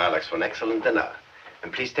 Thank you, Alex, for an excellent dinner.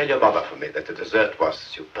 And please tell your mother for me that the dessert was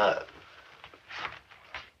superb.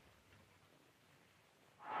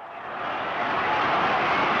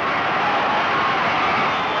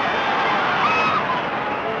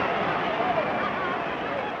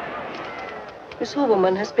 Miss Miss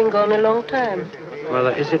Huberman has been gone a long time.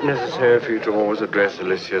 Mother, is it necessary for you to always address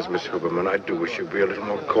Alicia as Miss Huberman? I do wish you'd be a little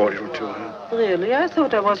more cordial to her. Really? I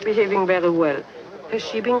thought I was behaving very well. Has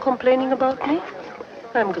she been complaining about me?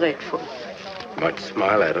 I'm grateful. Might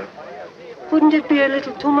smile at her. Wouldn't it be a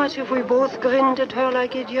little too much if we both grinned at her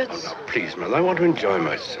like idiots? Oh, please, Mother, I want to enjoy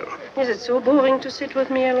myself. Is it so boring to sit with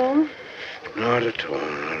me alone? Not at all,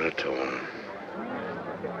 not at all.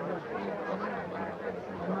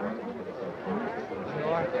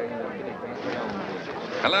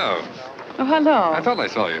 Hello. Oh, hello. I thought I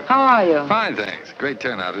saw you. How are you? Fine, thanks. Great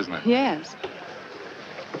turnout, isn't it? Yes.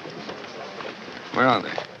 Where are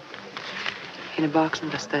they? In a box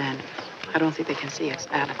in the stand. I don't think they can see it's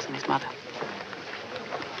Alex and his mother.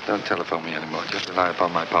 Don't telephone me anymore. Just rely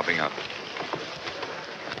upon my popping up.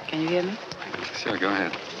 Can you hear me? Sure, go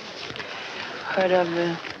ahead. Heard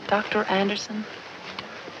of Dr. Anderson?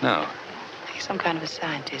 No. He's some kind of a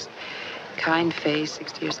scientist. Kind face,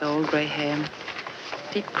 60 years old, gray hair.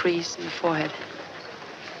 Deep crease in the forehead.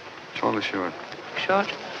 Tall or short?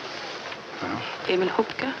 Short. No. Emil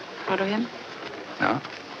Hupke. Heard of him? No?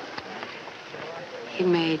 He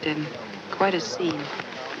made quite a scene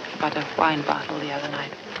about a wine bottle the other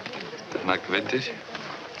night. Doesn't like the vintage?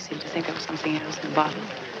 He seemed to think there was something else in the bottle.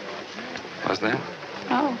 Was there?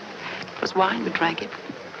 No. It was wine. We drank it.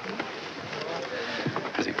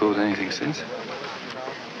 Has he pulled anything since?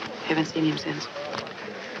 Haven't seen him since.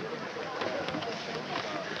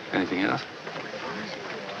 Anything else?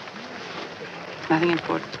 Nothing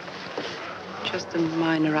important. Just a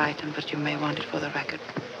minor item, but you may want it for the record.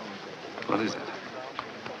 What is it?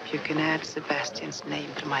 You can add Sebastian's name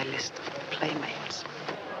to my list of playmates.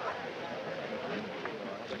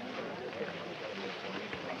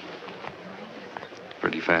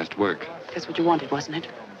 Pretty fast work. That's what you wanted, wasn't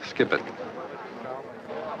it? Skip it.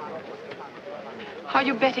 Are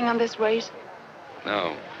you betting on this race?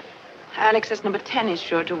 No. Alex says number 10 is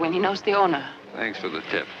sure to win. He knows the owner. Thanks for the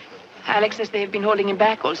tip. Alex says they've been holding him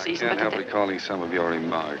back all season. I can't help recalling some of your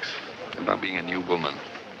remarks about being a new woman.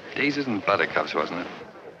 Daisies and buttercups, wasn't it?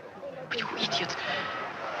 You idiot.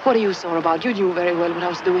 What are you sore about? You knew very well what I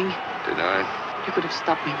was doing. Did I? You could have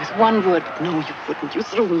stopped me with one word, but no, you wouldn't. You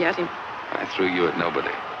threw me at him. I threw you at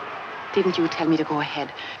nobody. Didn't you tell me to go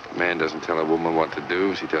ahead? A man doesn't tell a woman what to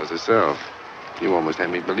do. She tells herself. You almost had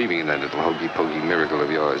me believing in that little hokey-pokey miracle of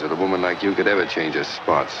yours, that a woman like you could ever change her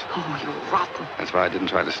spots. Oh, you're rotten. That's why I didn't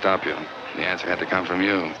try to stop you. The answer had to come from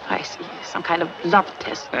you. I see. Some kind of love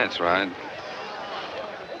test. That's right.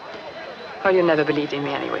 Well, you never believed in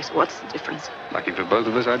me anyway, so what's the difference? Lucky for both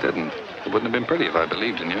of us, I didn't. It wouldn't have been pretty if I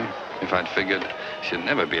believed in you. If I'd figured she'd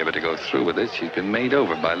never be able to go through with it, she'd been made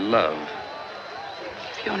over by love.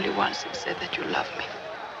 If you only once had said that you love me.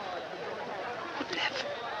 What if?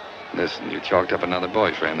 Listen, you chalked up another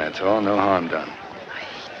boyfriend, that's all. No harm done. I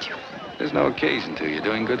hate you. There's no occasion to. You're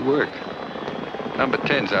doing good work. Number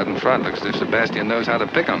 10's out in front. Looks as if Sebastian knows how to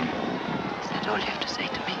pick 'em. Is that all you have to say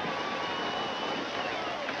to me?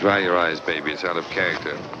 Dry your eyes, baby. It's out of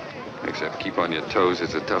character. Except keep on your toes.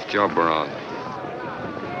 It's a tough job we're on.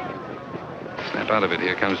 Snap out of it.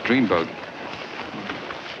 Here comes Dreamboat.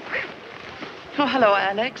 Oh, hello,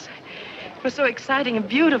 Alex. It was so exciting. A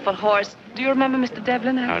beautiful horse. Do you remember Mr.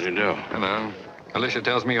 Devlin? How do you do? Hello. Alicia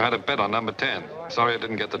tells me you had a bet on number 10. Sorry I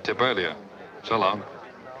didn't get the tip earlier. So long.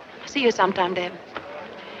 See you sometime, Deb.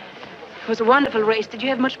 It was a wonderful race. Did you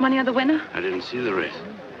have much money on the winner? I didn't see the race.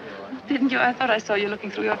 Didn't you? I thought I saw you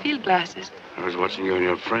looking through your field glasses. I was watching you and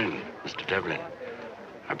your friend, Mr. Devlin.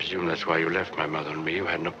 I presume that's why you left my mother and me. You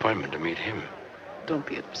had an appointment to meet him. Don't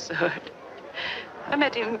be absurd. I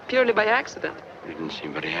met him purely by accident. You didn't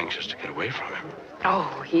seem very anxious to get away from him.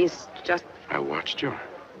 Oh, he's just... I watched you.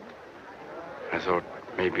 I thought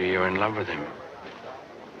maybe you're in love with him.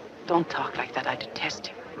 Don't talk like that. I detest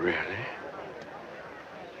him. Really?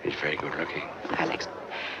 He's very good looking. Alex,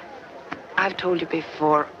 I've told you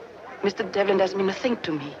before, Mr. Devlin doesn't mean a thing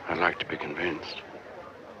to me. I'd like to be convinced.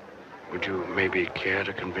 Would you maybe care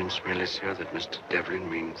to convince me, Alicia, that Mr. Devlin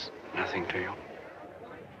means nothing to you?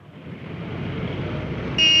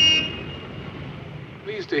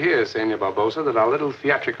 Pleased to hear, Senor Barbosa, that our little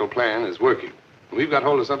theatrical plan is working. We've got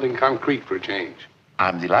hold of something concrete for a change.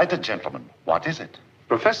 I'm delighted, gentlemen. What is it?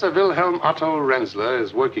 Professor Wilhelm Otto Renzler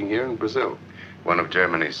is working here in Brazil. One of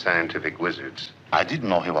Germany's scientific wizards. I didn't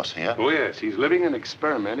know he was here. Oh, yes. He's living and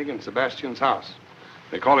experimenting in Sebastian's house.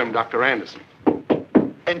 They call him Dr. Anderson.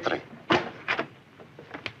 Entry.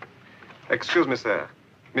 Excuse me, sir.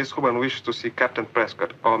 Miss Huberman wishes to see Captain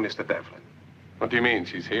Prescott or Mr. Devlin. What do you mean?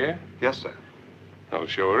 She's here? Yes, sir. Oh,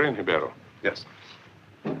 show her in, Ribeiro. Yes.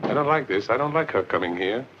 I don't like this. I don't like her coming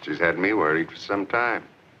here. She's had me worried for some time.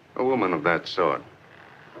 A woman of that sort.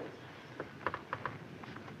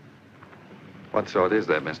 What sort is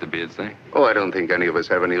that, Mr. Beardsley? Oh, I don't think any of us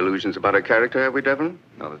have any illusions about her character, have we, Devlin?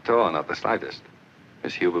 Not at all, not the slightest.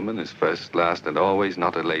 Miss Huberman is first, last, and always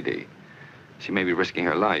not a lady. She may be risking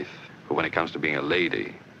her life, but when it comes to being a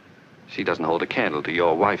lady, she doesn't hold a candle to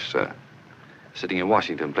your wife, sir. Sitting in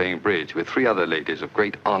Washington playing bridge with 3 other ladies of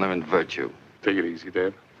great honor and virtue. Take it easy,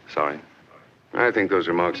 Deb. Sorry. I think those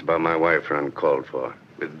remarks about my wife are uncalled for.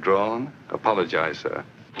 Withdrawn? Apologize, sir.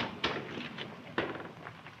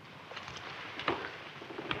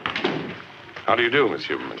 How do you do, Miss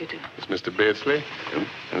Huberman? You do. It's Mr. Beardsley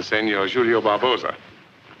and Senor Julio Barbosa.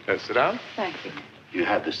 Let's sit down. Thank you. You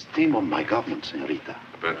have the steam of my government, senorita.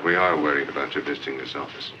 But we are worried about your visiting this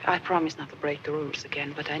office. I promise not to break the rules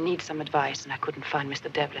again, but I need some advice, and I couldn't find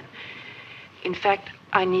Mr. Devlin. In fact,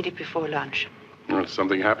 I need it before lunch. Well,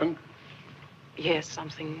 something happened? Yes,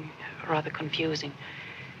 something rather confusing.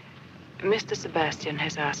 Mr. Sebastian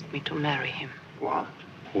has asked me to marry him. What?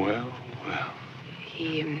 Well.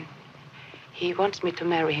 He wants me to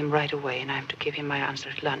marry him right away, and I'm to give him my answer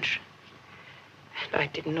at lunch. And I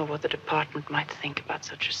didn't know what the department might think about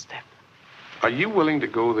such a step. Are you willing to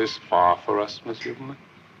go this far for us, Miss Huberman?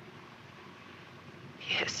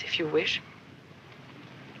 Yes, if you wish.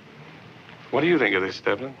 What do you think of this,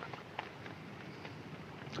 Devlin?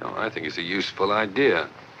 Oh, I think it's a useful idea.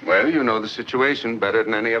 Well, you know the situation better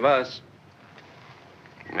than any of us.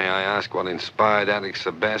 May I ask what inspired Alex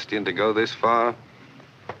Sebastian to go this far?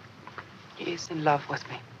 He is in love with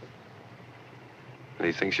me. And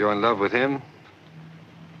he thinks you're in love with him?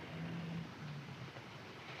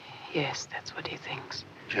 Yes, that's what he thinks.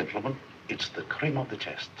 Gentlemen, it's the cream of the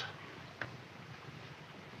chest.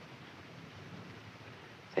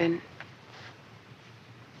 Then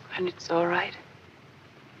it's all right.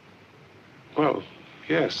 Well,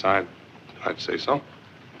 yes, I'd say so.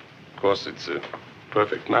 Of course, it's a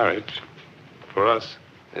perfect marriage for us.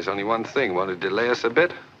 There's only one thing. Want to delay us a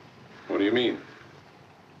bit? What do you mean?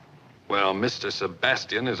 Well, Mr.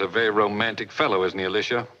 Sebastian is a very romantic fellow, isn't he,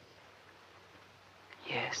 Alicia?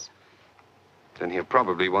 Yes. Then he'll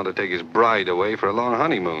probably want to take his bride away for a long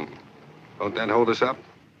honeymoon. Won't that hold us up?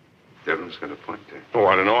 Devlin's got a point there. Oh,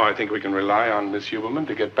 I don't know. I think we can rely on Miss Huberman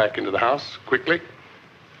to get back into the house quickly.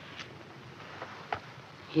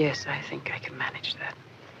 Yes, I think I can manage that.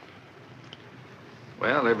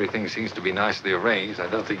 Well, everything seems to be nicely arranged. I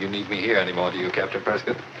don't think you need me here anymore, do you, Captain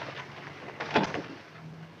Prescott?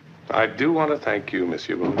 I do want to thank you, Miss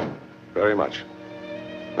Huberman, very much.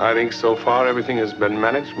 I think so far everything has been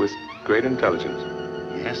managed with great intelligence.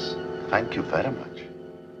 Yes, thank you very much.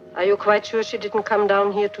 Are you quite sure she didn't come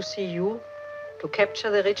down here to see you? To capture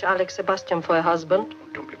the rich Alex Sebastian for her husband?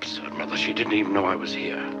 Don't be absurd, Mother. She didn't even know I was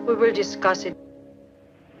here. We will discuss it.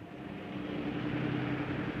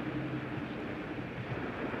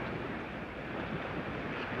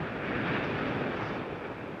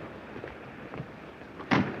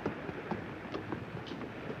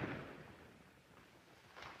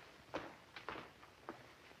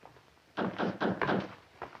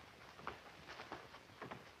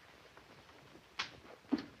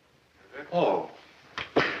 Oh.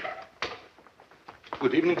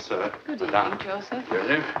 Good evening, sir. Good evening, Joseph.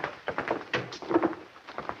 Joseph?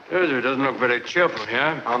 Joseph doesn't look very cheerful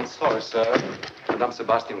here. I'm sorry, sir. Madame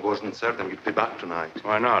Sebastian wasn't certain you'd be back tonight.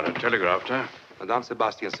 Why not? I telegraphed her. Madame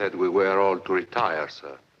Sebastian said we were all to retire,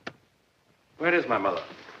 sir. Where is my mother?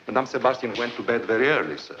 Madame Sebastian went to bed very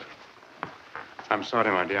early, sir. I'm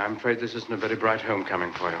sorry, my dear. I'm afraid this isn't a very bright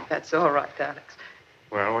homecoming for you. That's all right, Alex.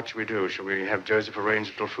 Well, what shall we do? Shall we have Joseph arrange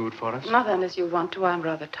a little food for us? Not unless you want to. I'm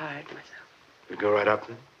rather tired myself. We go right up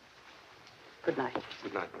then? Good night.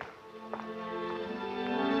 Good night.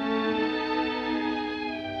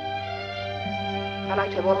 I like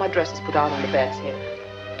to have all my dresses put out on the beds here.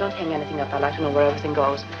 Don't hang anything up. I like to know where everything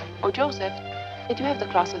goes. Oh, Joseph, did you have the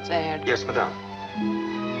closets aired? Yes, madame.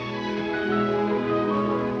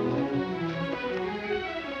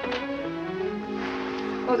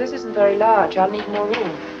 Oh, this isn't very large. I'll need more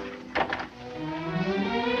room.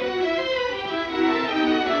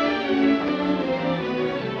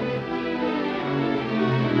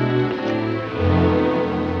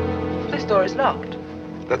 This door is locked.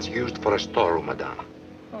 That's used for a storeroom, madame.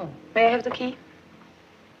 Oh. May I have the key?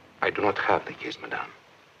 I do not have the keys, madame.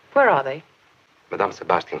 Where are they? Madame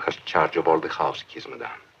Sebastian has charge of all the house keys,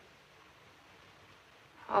 madame.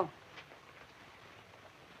 Oh.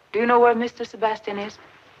 Do you know where Mr. Sebastian is?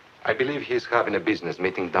 I believe he's having a business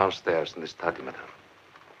meeting downstairs in the study, madame.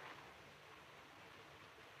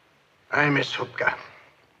 I miss Hupka.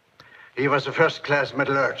 He was a first-class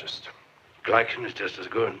metallurgist. Gleichen is just as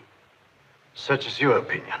good. Such is your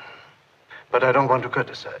opinion. But I don't want to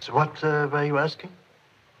criticize. What were you asking?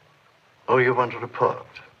 Oh, you want a report.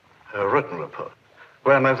 A written report.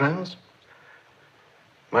 Well, my friends,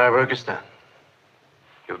 my work is done.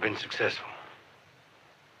 You've been successful.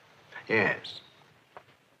 Yes.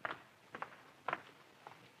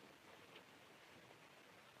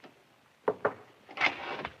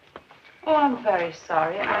 Oh, I'm very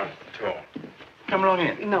sorry. Come along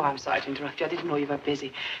in. No, I'm sorry to interrupt you. I didn't know you were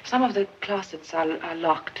busy. Some of the closets are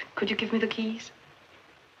locked. Could you give me the keys?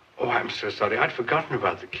 Oh, I'm so sorry. I'd forgotten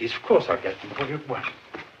about the keys. Of course, I'll get them for you at once.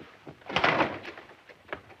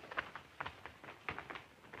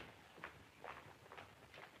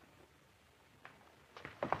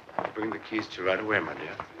 Bring the keys to you right away, my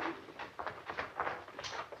dear.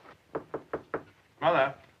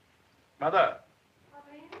 Mother. Mother.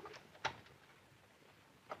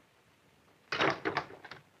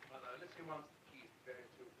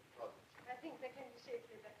 I think they can be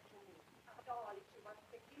safely left to me. After all, if she wants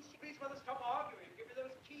the keys, she... Please, Mother, stop arguing. Give me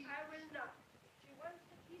those keys. I will not. She wants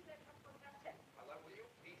the keys, let her come herself. Mother, will you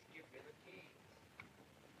please give me the keys?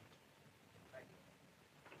 Thank you.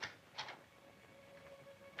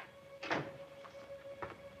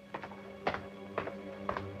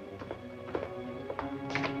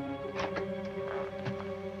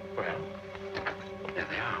 Well, there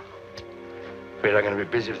they are. Afraid I'm going to be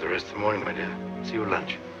busy for the rest of the morning, my dear. See you at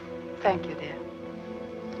lunch. Thank you, dear.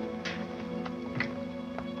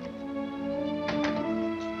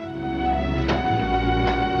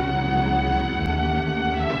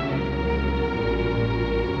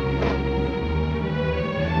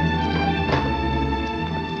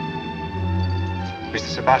 Mr.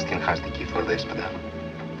 Sebastian has the key for this, madame.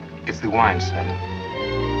 It's the wine cellar.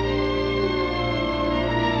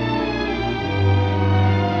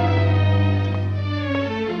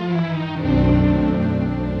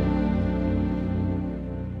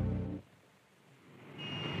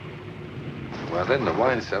 Well, then the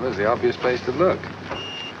wine cellar's the obvious place to look.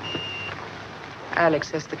 Alex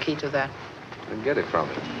has the key to that. Then get it from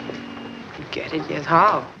him. Get it? Yes.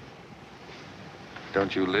 How?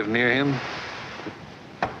 Don't you live near him?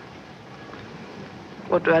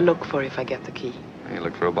 What do I look for if I get the key? You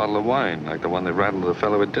look for a bottle of wine, like the one that rattled the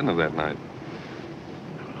fellow at dinner that night.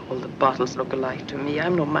 All the bottles look alike to me.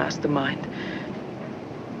 I'm no mastermind.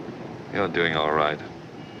 You're doing all right.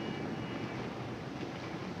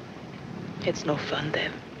 It's no fun,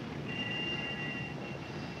 Dev.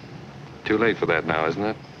 Too late for that now, isn't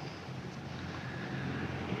it?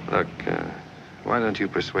 Look, why don't you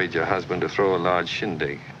persuade your husband to throw a large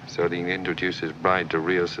shindig so that he can introduce his bride to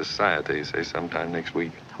real society, say sometime next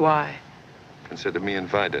week? Why? Consider me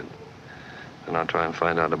invited. And I'll try and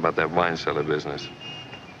find out about that wine cellar business.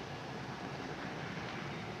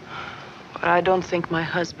 But I don't think my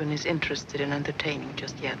husband is interested in entertaining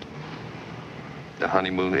just yet. The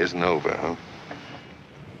honeymoon isn't over, huh?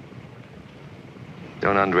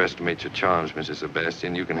 Don't underestimate your charms, Mrs.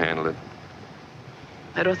 Sebastian. You can handle it.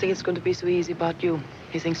 I don't think it's going to be so easy about you.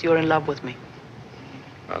 He thinks you're in love with me.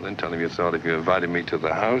 Well, then tell him you thought if you invited me to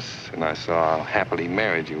the house and I saw how happily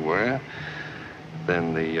married you were,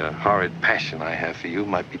 then the horrid passion I have for you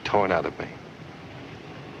might be torn out of me.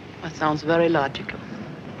 That sounds very logical.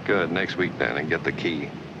 Good. Next week, then, and get the key.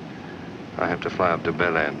 I have to fly up to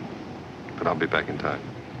Bel-Air, but I'll be back in time.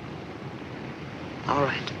 All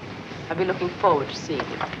right. I'll be looking forward to seeing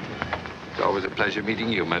you. It's always a pleasure meeting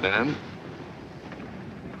you, madame.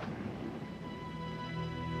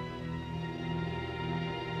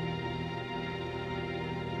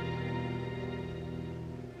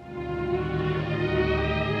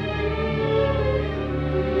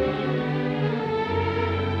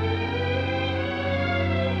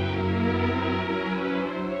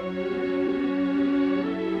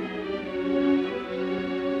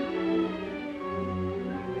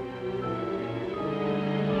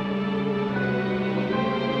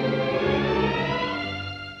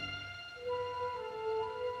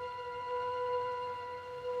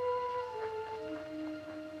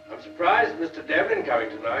 Surprised Mr. Devlin coming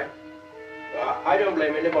tonight. I don't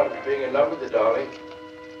blame anybody for being in love with the darling.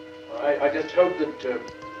 I just hope that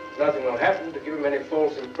nothing will happen to give him any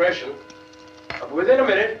false impression. But within a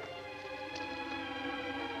minute.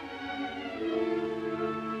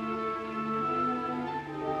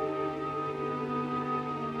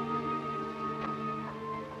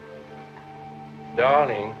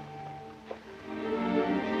 Darling.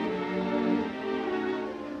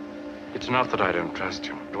 It's not that I don't trust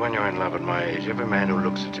you. But when you're in love at my age, every man who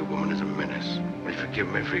looks at your woman is a menace. Will you forgive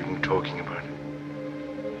me for even talking about it?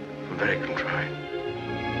 I'm very contrite.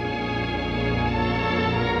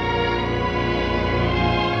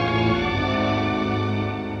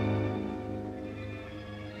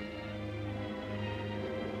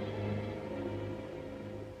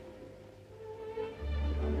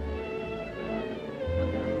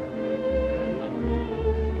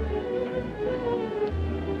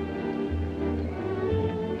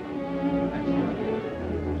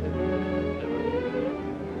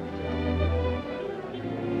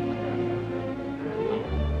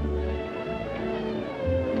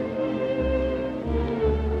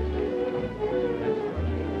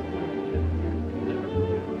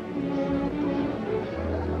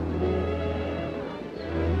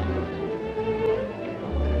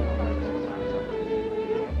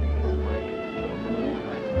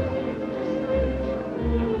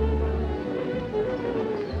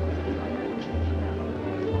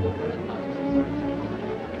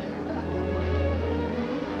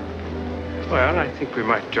 Well, I think we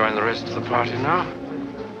might join the rest of the party now.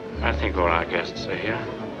 I think all our guests are here.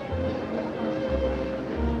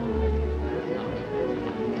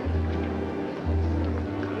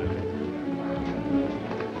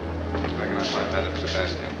 Recognize my Madame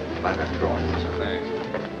Sebastian. By that drawing. Thanks.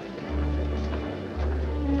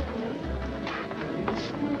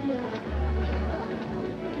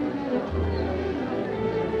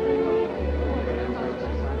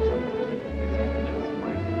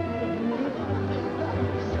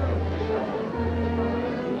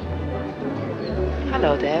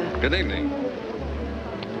 Hello, Dev. Good evening.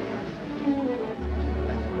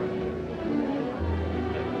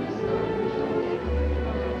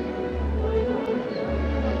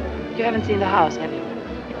 You haven't seen the house, have you?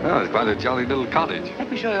 Oh, it's quite a jolly little cottage. Let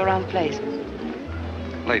me show you around the place.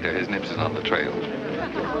 Later, his nips is on the trail.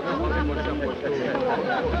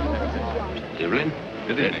 Devlin?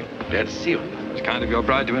 Good evening. Glad to see you. It's kind of your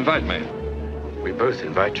bride to invite me. We both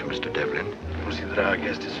invite you, Mr. Devlin. We'll see that our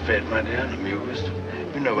guest is fed, my dear, and amused.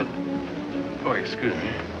 You know what... Oh, excuse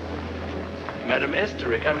me. Madam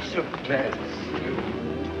Esterick, I'm so glad to see you.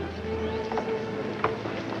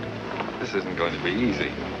 This isn't going to be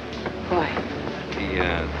easy. Why?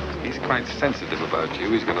 He's quite sensitive about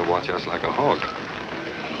you. He's going to watch us like a hawk.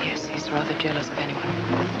 Yes, he's rather jealous of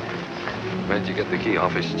anyone. Where'd you get the key?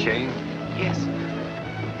 Off his chain? Yes.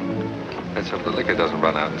 Let's hope the liquor doesn't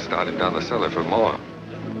run out and start him down the cellar for more.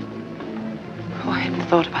 Oh, I hadn't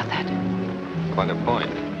thought about that. Quite a point.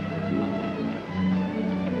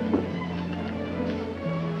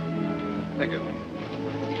 Thank you.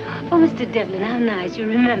 Oh, Mr. Devlin, how nice you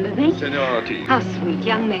remember me. Senor Ortiz. How sweet.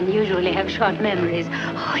 Young men usually have short memories.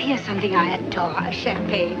 Oh, here's something I adore,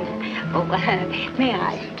 champagne. Oh, may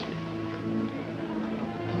I?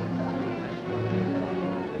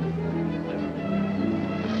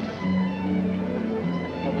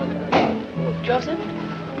 Joseph,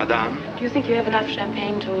 Madame? do you think you have enough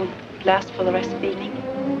champagne to last for the rest of the evening?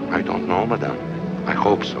 I don't know, Madame. I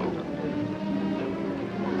hope so.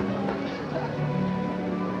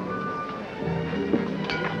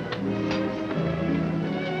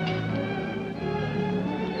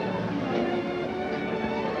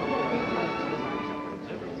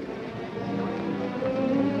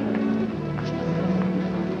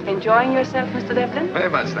 Enjoying yourself, Mr. Devlin?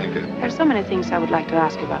 Very much, thank you. There are so many things I would like to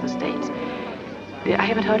ask you about the States. I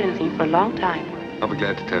haven't heard anything for a long time. I'll be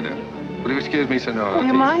glad to tell you. Will you excuse me, Senor Ortiz? Do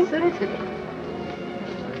you mind? Certainly.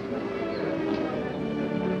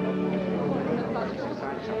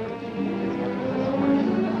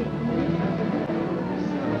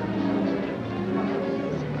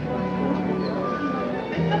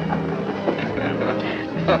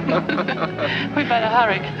 We better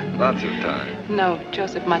hurry. Lots of time. No,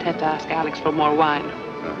 Joseph might have to ask Alex for more wine.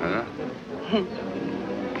 Uh-huh.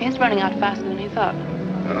 He's running out faster than he thought.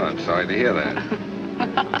 Oh, I'm sorry to hear that.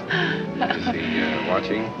 Is he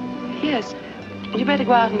watching? Yes. You better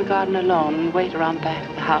go out in the garden alone and wait around the back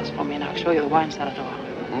of the house for me, and I'll show you the wine cellar door.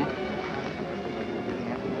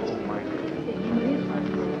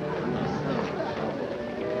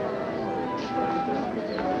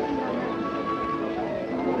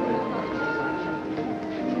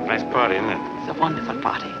 Nice party, isn't it? It's a wonderful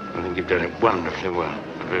party. I think you've done it wonderfully well.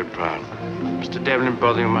 I'm very proud. Mr. Devlin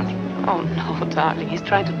bother you much? Oh, no, darling. He's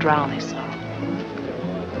trying to drown his sorrow.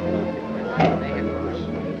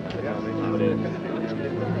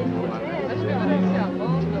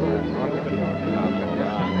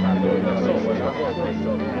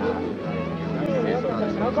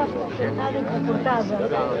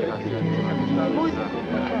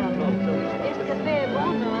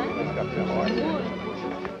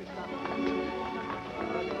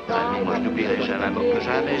 Moi, je n'oublierai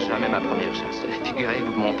jamais ma première chasse.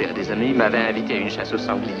 Figurez-vous que mon père et des amis m'avaient invité à une chasse au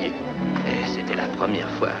sanglier. Et c'était la première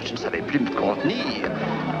fois. Je ne savais plus me contenir.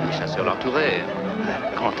 Les chasseurs l'entourèrent.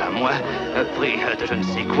 Quant à moi, pris de je ne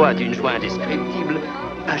sais quoi, d'une joie indescriptible,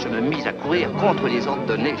 je me mis à courir contre les ordres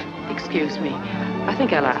donnés. Excuse me. I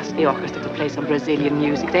think I'll ask the orchestra to play some Brazilian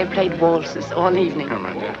music. They've played waltzes all evening.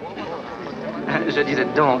 Je disais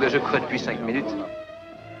donc, je crois depuis 5 minutes.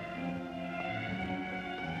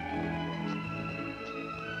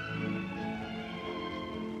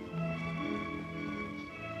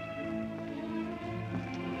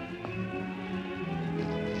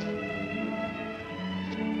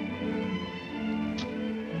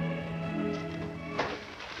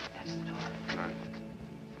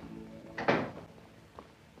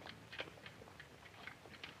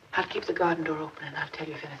 I'll keep the garden door open and I'll tell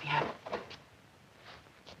you if anything happens.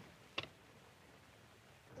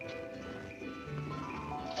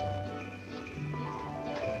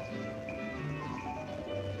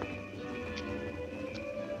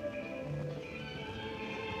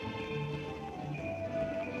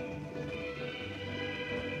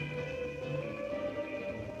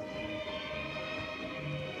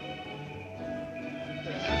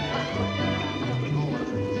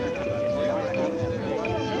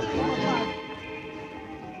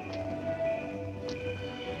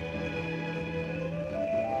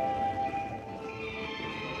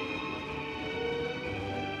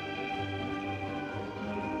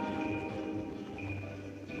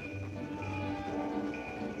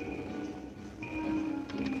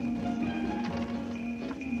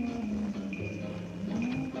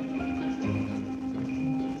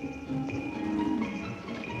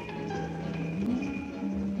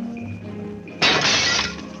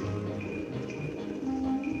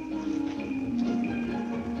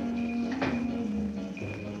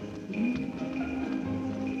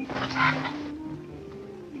 What's happening?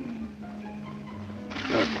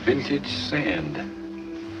 Look, vintage sand.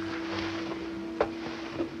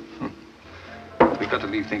 We've got to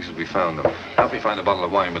leave things as we found them. Help me find a bottle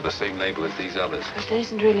of wine with the same label as these others. But it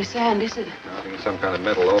isn't really sand, is it? I think it's some kind of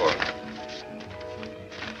metal ore.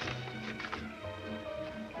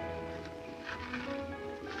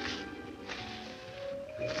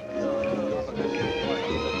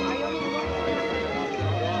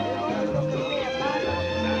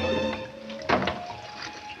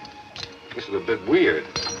 This is a bit weird.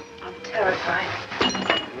 I'm terrified.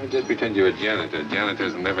 I did pretend you were a janitor.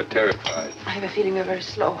 Janitors are never terrified. I have a feeling we're very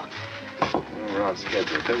slow. Oh, we're on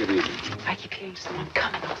schedule. Take it easy. I keep hearing someone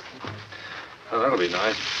coming. Oh, that'll be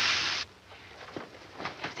nice.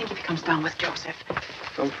 I think if he comes down with Joseph.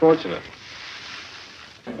 It's unfortunate.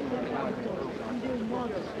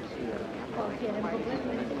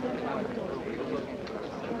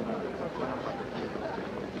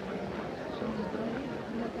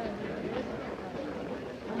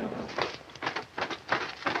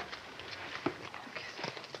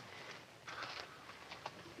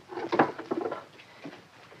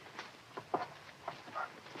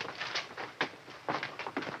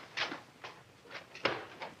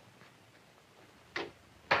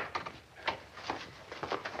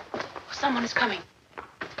 Someone is coming.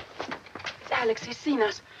 It's Alex. He's seen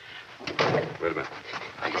us. Wait a minute.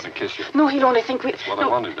 I doesn't kiss you. No, he'll only think we... That's what no. I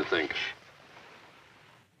wanted to think.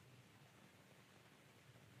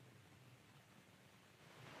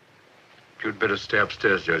 You'd better stay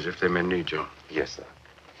upstairs, Joseph. They may need you. Yes, sir.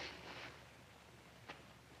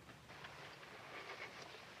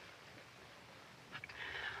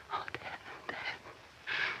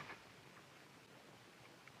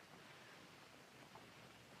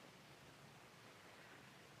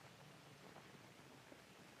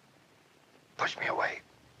 Push me away.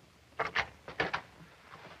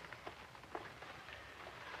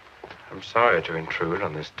 I'm sorry to intrude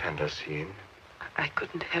on this tender scene. I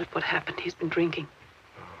couldn't help what happened. He's been drinking.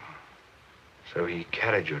 So he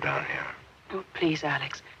carried you down here. Oh, please,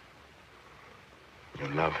 Alex. You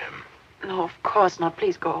love him. No, of course not.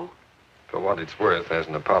 Please go. For what it's worth, as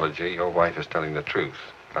an apology, your wife is telling the truth.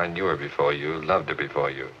 I knew her before you, loved her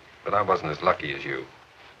before you, but I wasn't as lucky as you.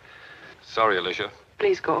 Sorry, Alicia.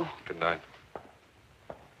 Please go. Good night.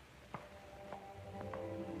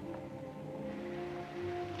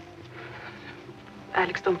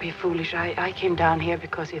 Alex, don't be foolish. I came down here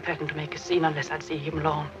because he threatened to make a scene unless I'd see him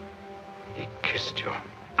alone. He kissed you.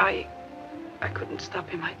 I couldn't stop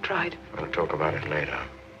him. I tried. We'll talk about it later.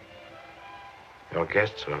 Your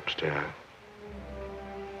guests are upstairs.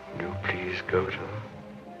 Will you please go to them?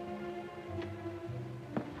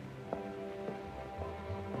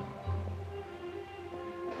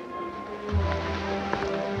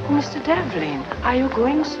 Mr. Devlin, are you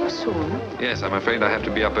going so soon? Yes, I'm afraid I have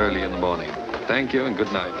to be up early in the morning. Thank you and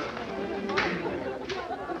good night.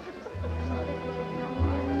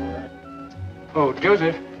 Oh,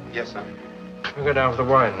 Joseph. Yes, sir. We'll go down for the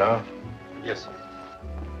wine now. Yes, sir.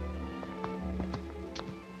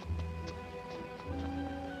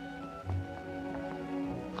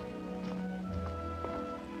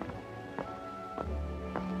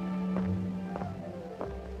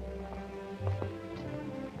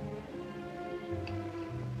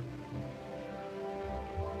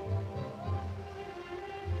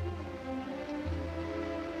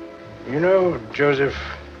 You know, Joseph,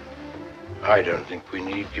 I don't think we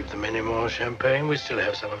need give them any more champagne. We still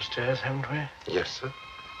have some upstairs, haven't we? Yes, sir.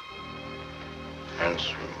 And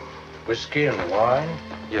some whiskey and wine?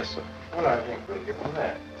 Yes, sir. Well, I think we'll give them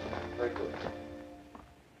that. Very good.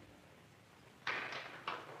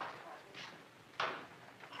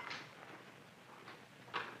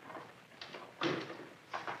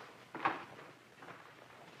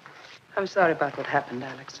 I'm sorry about what happened,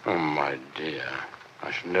 Alex. Oh, my dear. I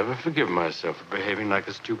shall never forgive myself for behaving like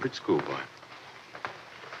a stupid schoolboy.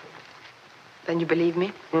 Then you believe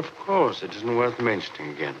me? Of course. It isn't worth mentioning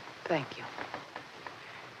again. Thank you.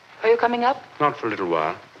 Are you coming up? Not for a little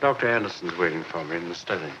while. Dr. Anderson's waiting for me in the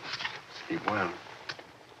study. Sleep well.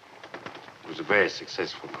 It was a very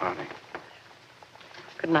successful party.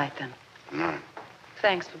 Good night, then. Good night.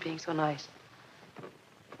 Thanks for being so nice.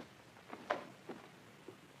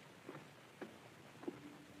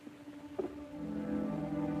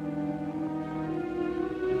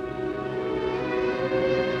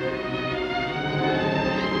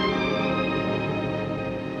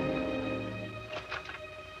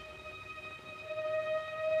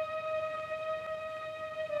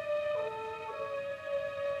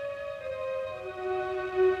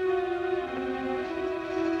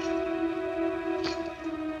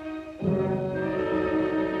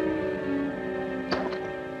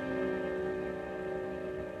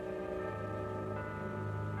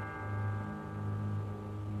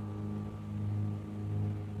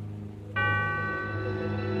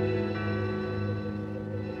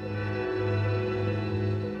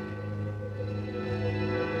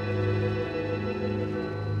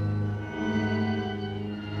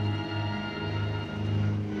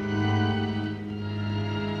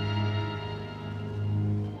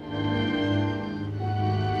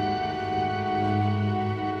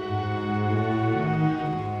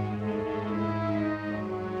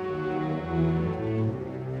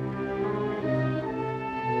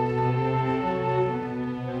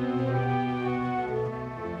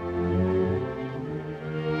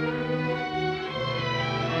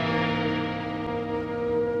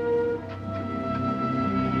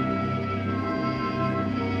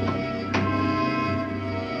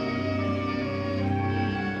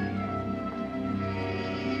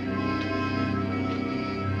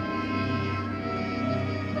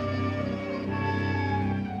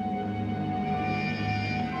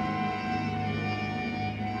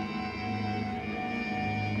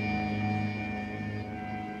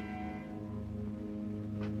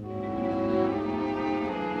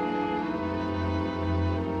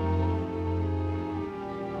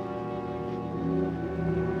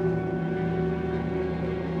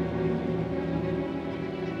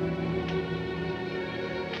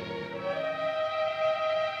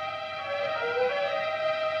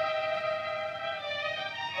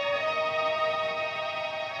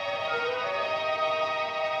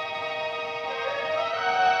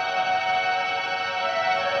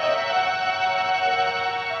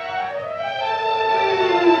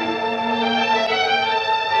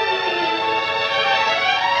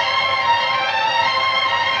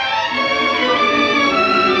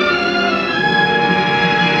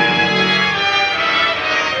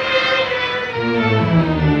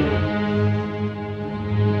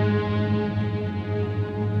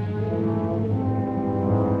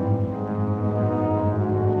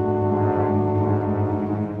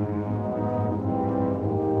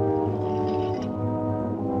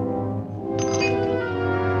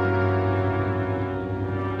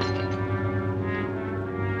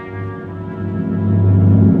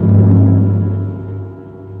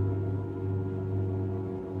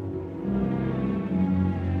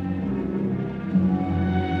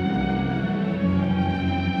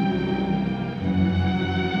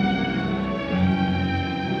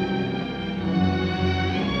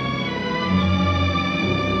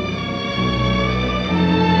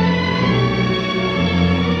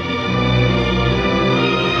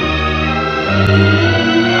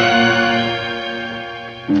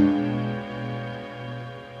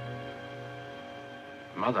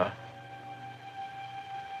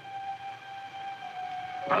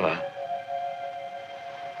 Mother.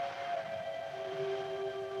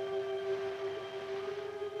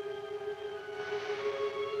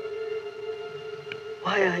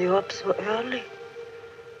 Why are you up so early?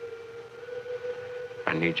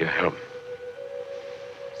 I need your help.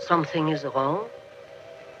 Something is wrong?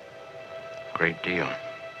 Great deal.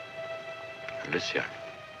 Alicia.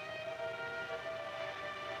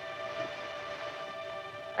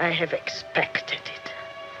 I have expected it.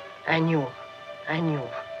 I knew.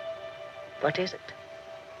 What is it?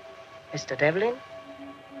 Mr. Devlin?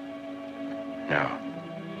 No.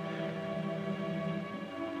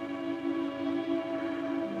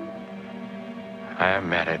 I am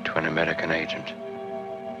married to an American agent.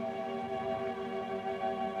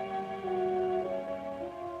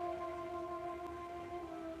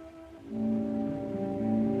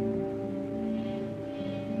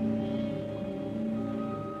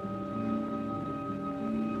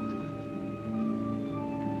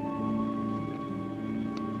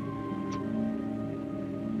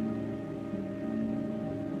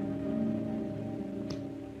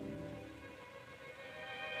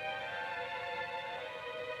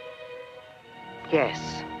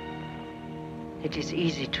 Yes. It is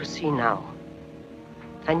easy to see now.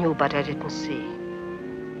 I knew, but I didn't see.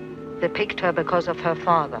 They picked her because of her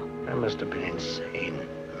father. I must have been insane,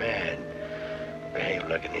 mad. Behaved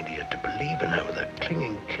like an idiot to believe in her with her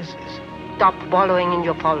clinging kisses. Stop wallowing in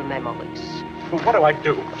your foul memories. Well, what do I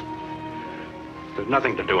do? There's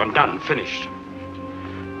nothing to do. I'm done. Finished.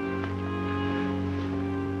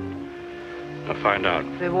 I'll find out.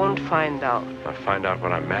 They won't find out. I'll find out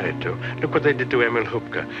what I'm married to. Look what they did to Emil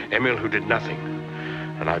Hupke. Emil who did nothing.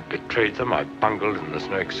 And I betrayed them, I bungled, and there's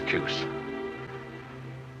no excuse.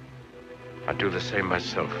 I'd do the same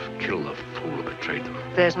myself. Kill the fool who betrayed them.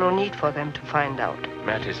 There's no need for them to find out.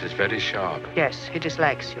 Mattis is very sharp. Yes, he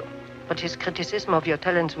dislikes you. But his criticism of your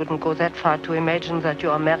talents wouldn't go that far to imagine that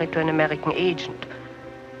you are married to an American agent.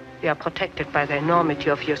 You are protected by the enormity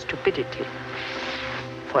of your stupidity.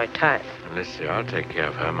 For a time. Alicia, I'll take care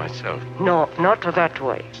of her myself. No, not that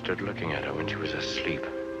way. I stood looking at her when she was asleep.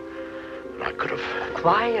 And I could have...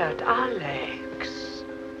 Quiet, Alex.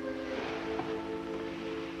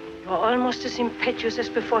 You're almost as impetuous as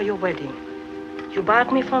before your wedding. You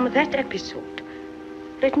barred me from that episode.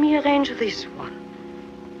 Let me arrange this one.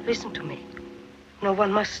 Listen to me. No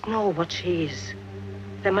one must know what she is.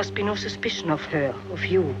 There must be no suspicion of her, of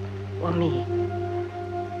you, or me.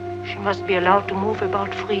 She must be allowed to move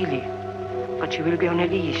about freely, but she will be on a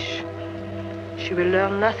leash. She will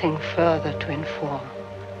learn nothing further to inform.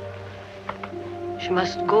 She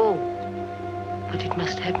must go, but it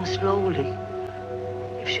must happen slowly.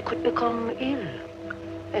 If she could become ill,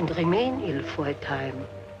 and remain ill for a time,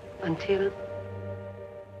 until...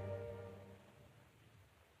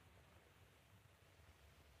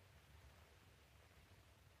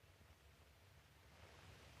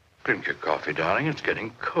 Drink your coffee, darling. It's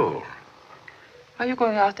getting cold. Are you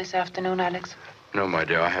going out this afternoon, Alex? No, my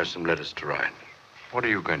dear. I have some letters to write. What are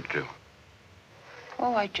you going to do?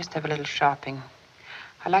 Oh, I just have a little shopping.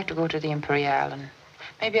 I like to go to the Imperial, and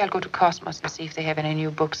maybe I'll go to Cosmos and see if they have any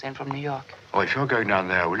new books in from New York. Oh, if you're going down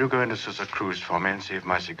there, will you go into Sousa Cruz for me and see if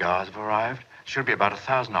my cigars have arrived? Should be about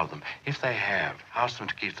 1,000 of them. If they have, ask them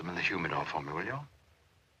to keep them in the humidor for me, will you?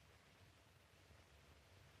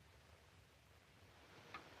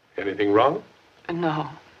 Anything wrong? No,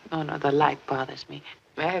 the light bothers me.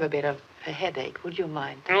 I have a bit of a headache. Would you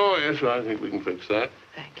mind? Oh, yes, I think we can fix that.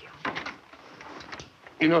 Thank you.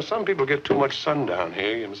 You know, some people get too much sun down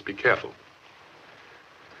here. You must be careful.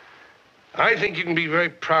 I think you can be very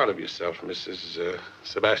proud of yourself, Mrs.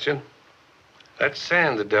 Sebastian. That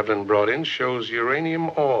sand that Devlin brought in shows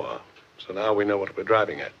uranium ore. So now we know what we're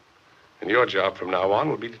driving at. And your job from now on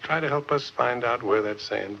will be to try to help us find out where that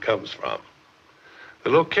sand comes from. The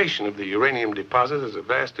location of the uranium deposit is of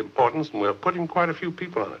vast importance, and we're putting quite a few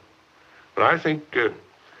people on it. But I think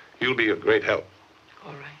you'll be of great help.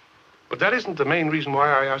 All right. But that isn't the main reason why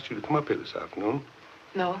I asked you to come up here this afternoon.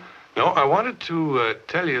 No? No, I wanted to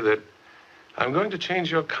tell you that I'm going to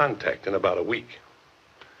change your contact in about a week.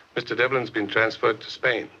 Mr. Devlin's been transferred to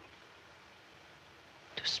Spain.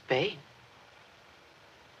 To Spain?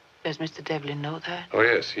 Does Mr. Devlin know that? Oh,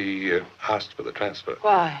 yes, he asked for the transfer.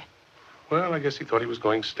 Why? Well, I guess he thought he was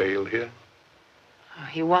going stale here. Oh,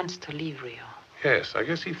 he wants to leave Rio. Yes, I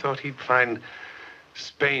guess he thought he'd find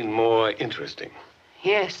Spain more interesting.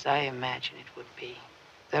 Yes, I imagine it would be.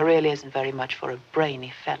 There really isn't very much for a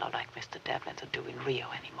brainy fellow like Mr. Devlin to do in Rio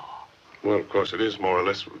anymore. Well, of course, it is more or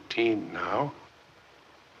less routine now.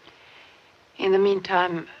 In the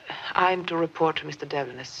meantime, I'm to report to Mr.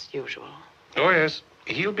 Devlin as usual. Oh, yes.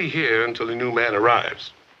 He'll be here until the new man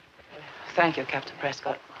arrives. Thank you, Captain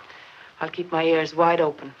Prescott. I'll keep my ears wide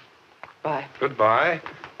open. Bye. Goodbye.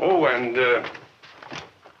 Oh, and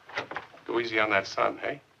go easy on that sun,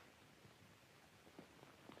 hey?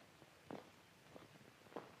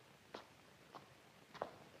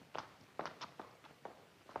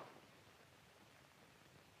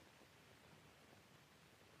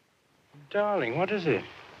 Darling, what is it?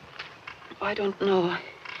 I don't know.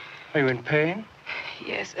 Are you in pain?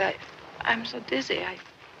 Yes, I'm so dizzy.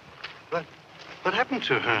 What happened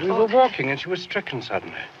to her? We were walking and she was stricken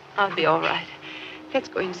suddenly. I'll be all right. Let's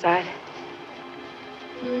go inside.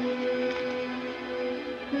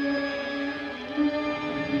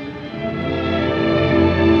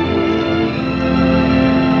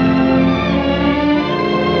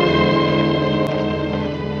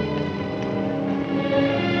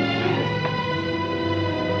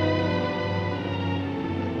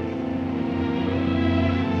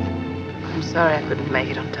 I'm sorry I couldn't make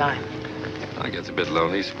it on time. I gets a bit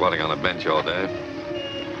lonely squatting on a bench all day.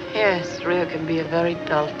 Yes, Rio can be a very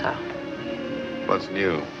dull town. What's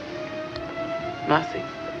new? Nothing.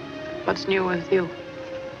 What's new with you?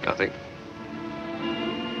 Nothing.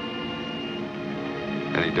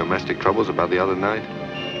 Any domestic troubles about the other night?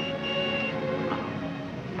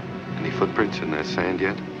 Any footprints in that sand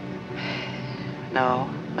yet? No,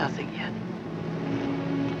 nothing yet.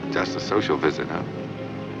 Just a social visit, huh?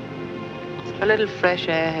 A little fresh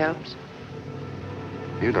air helps.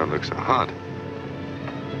 You don't look so hot.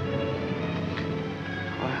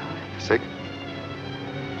 Well, Sick?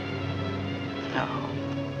 no.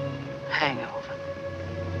 Hangover.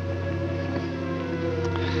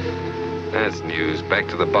 That's news. Back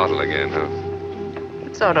to the bottle again, huh?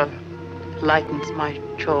 It sort of lightens my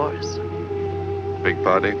chores. Big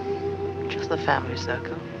party? Just the family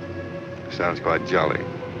circle. Sounds quite jolly.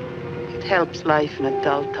 It helps life in a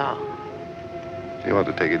dull town. You ought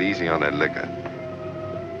to take it easy on that liquor.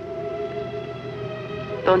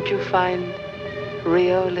 Don't you find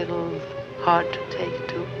Rio a little hard to take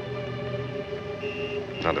to?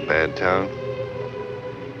 Not a bad town.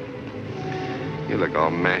 You look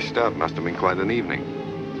all mashed up. Must have been quite an evening.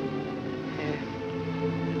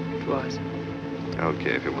 Yeah, it was.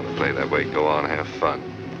 Okay, if you want to play that way, go on, have fun.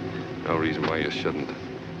 No reason why you shouldn't.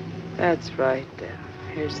 That's right.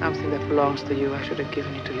 Here's something that belongs to you. I should have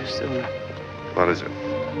given it to you sooner. What is it?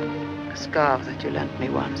 A scarf that you lent me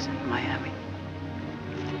once in Miami.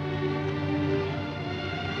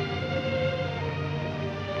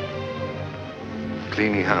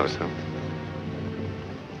 Cleaning house, huh?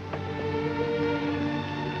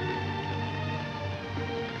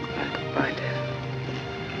 Well, goodbye, Dad.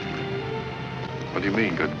 What do you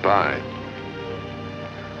mean, goodbye?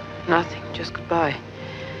 Nothing, just goodbye.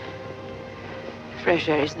 Fresh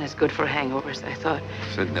air isn't as good for hangovers as I thought.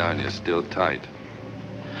 Sit down, you're still tight.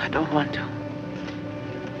 I don't want to.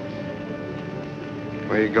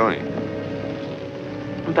 Where are you going?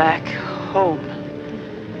 Back home.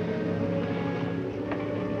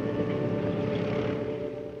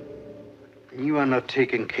 You are not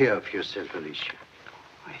taking care of yourself, Alicia.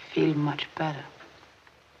 I feel much better.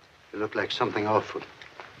 You look like something awful.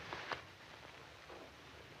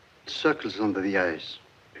 Circles under the eyes.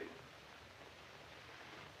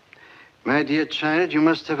 My dear child, you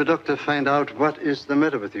must have a doctor find out what is the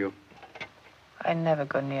matter with you. I never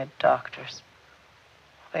go near doctors.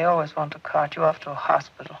 They always want to cart you off to a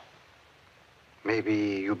hospital. Maybe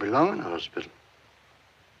you belong in a hospital.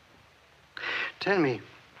 Tell me,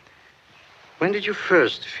 when did you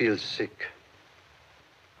first feel sick?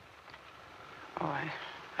 Oh,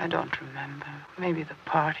 I don't remember. Maybe the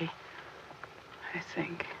party, I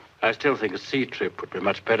think. I still think a sea trip would be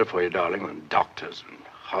much better for you, darling, than doctors and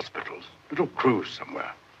hospitals. A little cruise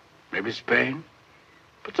somewhere. Maybe Spain.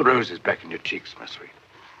 Put the roses back in your cheeks, my sweet.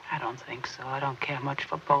 I don't think so. I don't care much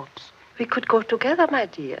for boats. We could go together, my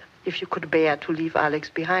dear, if you could bear to leave Alex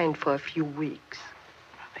behind for a few weeks.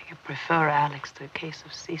 I think I prefer Alex to a case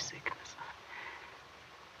of seasickness.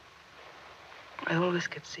 I always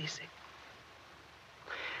get seasick.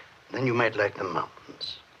 Then you might like the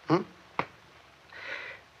mountains.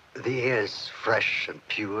 The air is fresh and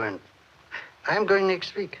pure, and I'm going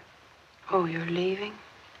next week. Oh, you're leaving?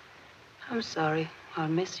 I'm sorry. I'll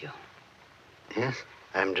miss you. Yes,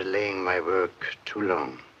 I'm delaying my work too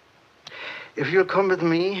long. If you'll come with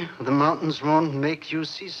me, the mountains won't make you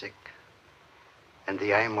seasick. And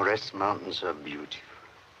the Aymores Mountains are beautiful,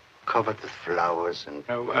 covered with flowers and...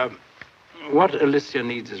 What Alicia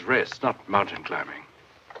needs is rest, not mountain climbing.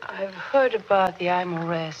 I've heard about the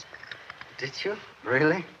Aymores. Did you?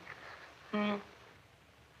 Really?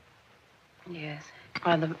 Yes.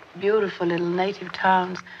 Why, the beautiful little native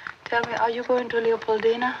towns. Tell me, are you going to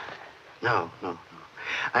Leopoldina? No.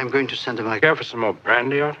 I'm going to Santa Monica. Care for some more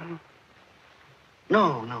brandy, Otto?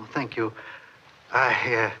 No, thank you.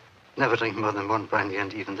 I never drink more than one brandy,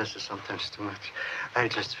 and even this is sometimes too much. I'll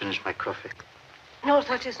just finish my coffee. No,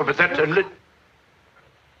 that is Oh, but that's a little...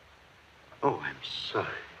 Oh, I'm sorry.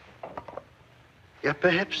 Yeah,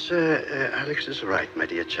 perhaps Alex is right, my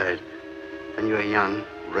dear child. When you are young,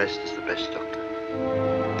 rest is the best doctor.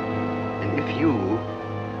 And if you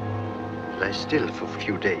lie still for a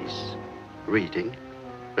few days, reading,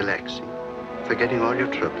 relaxing, forgetting all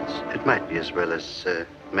your troubles, it might be as well as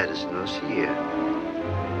medicine was here.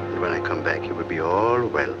 And when I come back, you will be all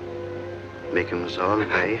well, making us all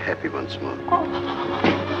very happy once more.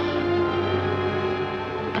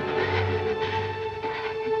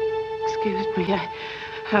 Excuse me,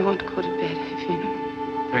 I want to go to bed, if you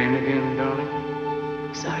know. Playing again, darling?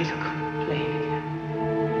 Sorry to complain again.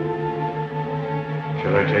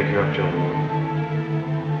 Shall I take you up to the room?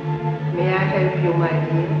 May I help you, my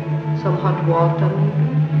dear? Some hot water, maybe?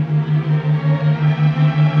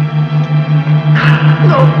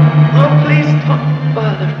 No, please don't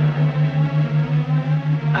bother.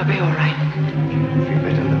 I'll be all right. You'll feel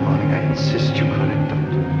better in the morning. I insist you call it,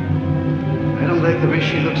 doctor. I don't like the way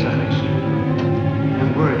she looks, Alex.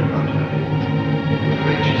 I'm worried about her. I'm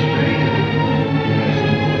afraid she's very ill.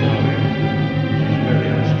 She's very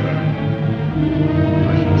unstrung.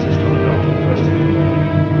 I should insist on the doctor first thing in the morning.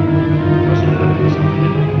 Must let her do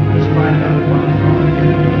something. Let's find out what is wrong and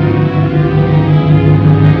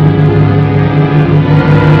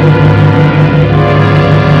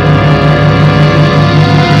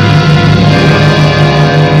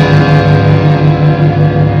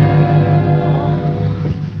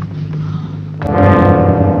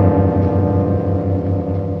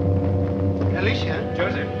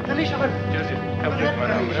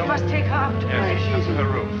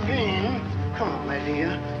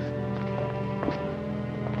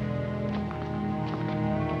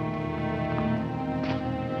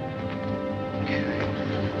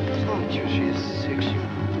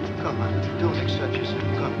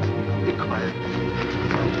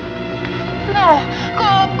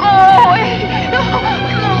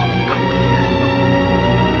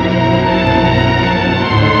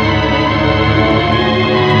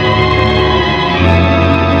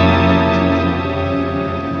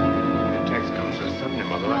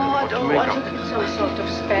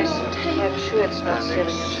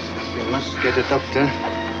get it done.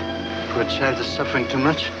 Suffering too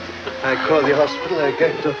much. I call the hospital. I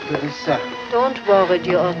get Dr. Lisa. Don't worry,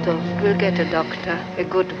 dear Otto. We'll get a doctor, a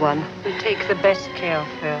good one. We'll take the best care of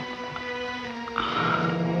her.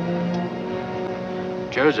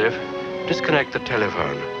 Joseph, disconnect the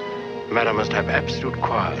telephone. The matter must have absolute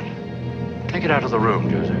quiet. Take it out of the room,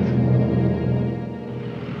 Joseph.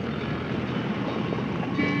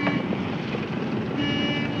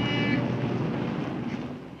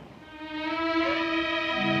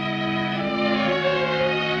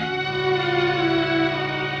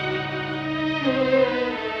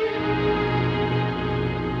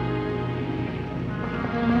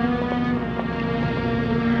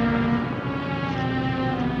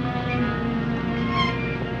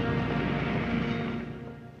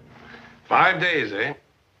 Days, eh?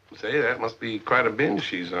 Say, that must be quite a binge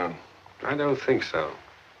she's on. I don't think so.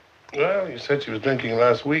 Well, you said she was drinking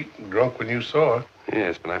last week, drunk when you saw her.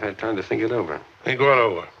 Yes, but I've had time to think it over. Think what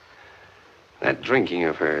over? That drinking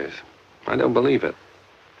of hers. I don't believe it.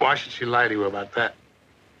 Why should she lie to you about that?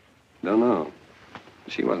 Don't know.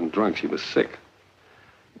 She wasn't drunk, she was sick.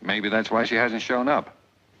 Maybe that's why she hasn't shown up.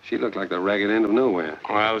 She looked like the ragged end of nowhere.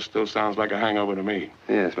 Well, it still sounds like a hangover to me.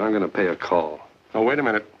 Yes, but I'm going to pay a call. Oh, wait a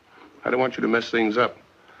minute. I don't want you to mess things up.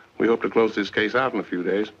 We hope to close this case out in a few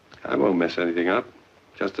days. I won't mess anything up.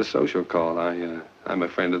 Just a social call. I'm a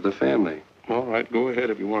friend of the family. All right, go ahead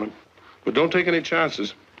if you want to. But don't take any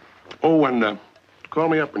chances. Oh, and call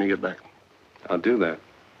me up when you get back. I'll do that.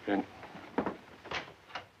 Okay.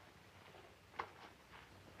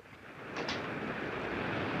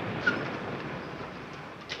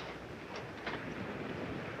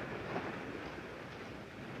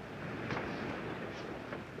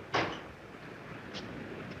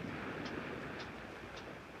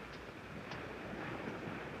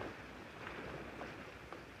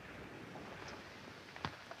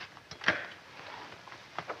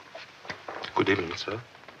 Good evening, sir.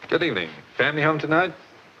 Good evening. Family home tonight?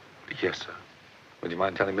 Yes, sir. Would you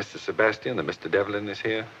mind telling Mr. Sebastian that Mr. Devlin is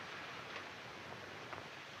here?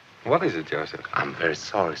 What is it, Joseph? I'm very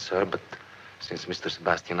sorry, sir, but since Mr.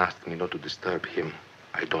 Sebastian asked me not to disturb him,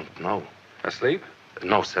 I don't know. Asleep?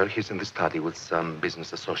 No, sir. He's in the study with some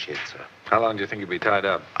business associates, sir. How long do you think he'll be tied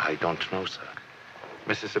up? I don't know, sir.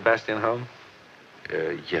 Mrs. Sebastian home?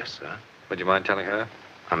 Yes, sir. Would you mind telling her?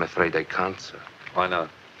 I'm afraid I can't, sir. Why not?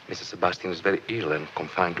 Mrs. Sebastian is very ill and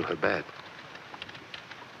confined to her bed.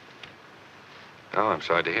 Oh, I'm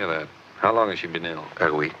sorry to hear that. How long has she been ill?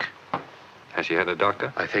 A week. Has she had a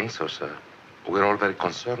doctor? I think so, sir. We're all very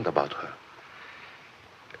concerned about her.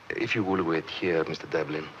 If you will wait here, Mr.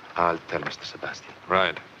 Devlin, I'll tell Mr. Sebastian.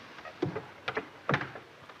 Right.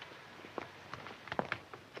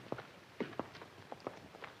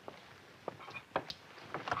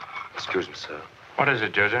 Excuse me, sir. What is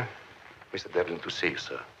it, Joseph? Mr. Devlin to see you,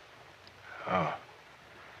 sir. Oh.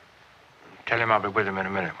 Tell him I'll be with him in a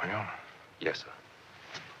minute, will you? Yes, sir.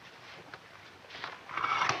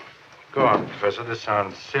 Go on, Professor. This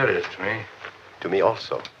sounds serious to me. To me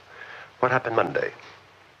also. What happened Monday?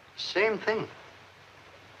 Same thing.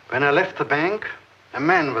 When I left the bank, a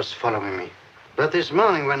man was following me. But this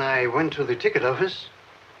morning, when I went to the ticket office,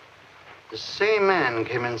 the same man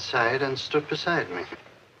came inside and stood beside me.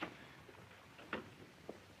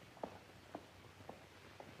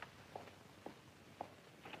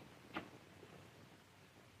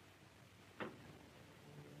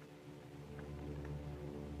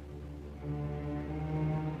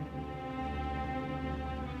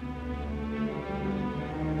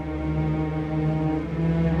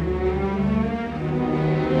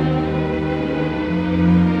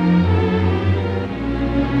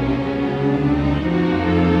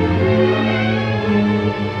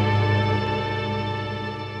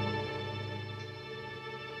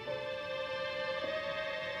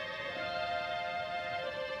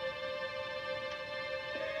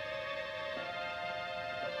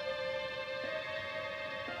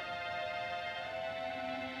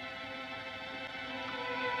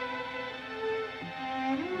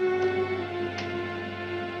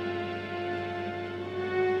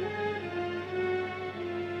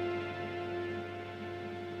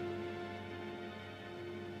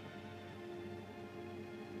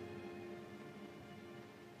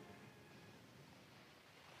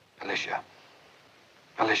 Alicia.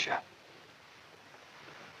 Alicia.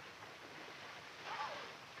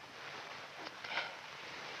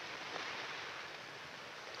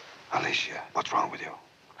 Alicia, what's wrong with you?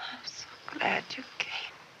 I'm so glad you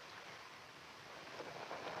came.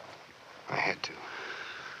 I had to.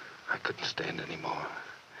 I couldn't stand anymore.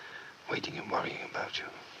 Waiting and worrying about you.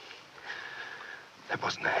 That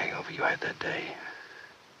wasn't the hangover you had that day.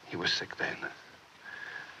 You were sick then.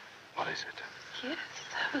 What is it? Yes,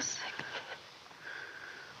 I was sick.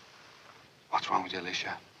 What's wrong with you,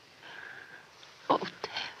 Alicia? Oh,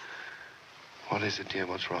 Dad. What is it, dear?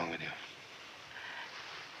 What's wrong with you?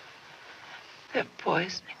 They're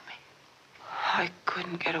poisoning me. I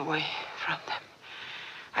couldn't get away from them.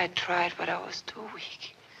 I tried, but I was too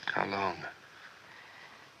weak. How long?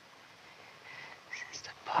 Since the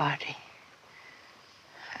party,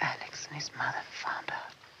 Alex and his mother found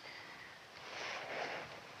out.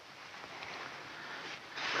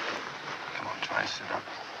 Come on, try and sit up.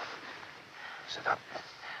 Sit up.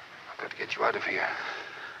 I've got to get you out of here.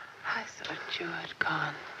 I thought you had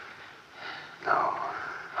gone. No.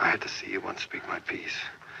 I had to see you once speak my piece.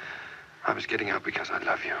 I was getting out because I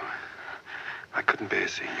love you. I couldn't bear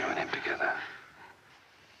seeing you and him together.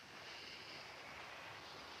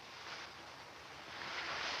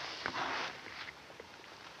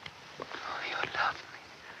 Oh, you love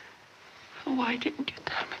me. Why didn't you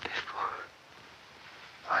tell me before?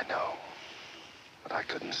 I know. But I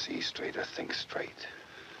couldn't see straight or think straight.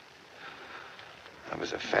 I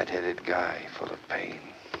was a fat-headed guy full of pain.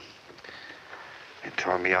 It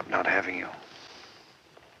tore me up not having you.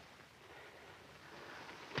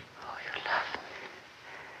 Oh, you love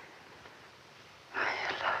me.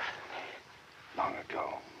 You love me. Long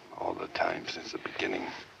ago. All the time since the beginning.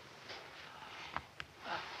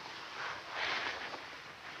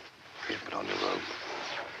 Here, put on your robe.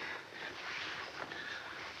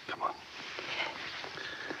 Come on.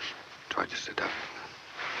 Try to sit up.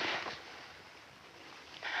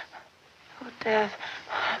 Oh, Dad,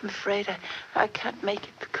 I'm afraid I can't make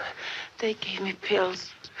it because they gave me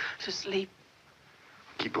pills to sleep.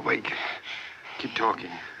 Keep awake. Keep talking.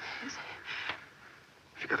 Have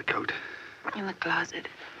you got a coat? In the closet.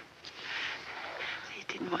 They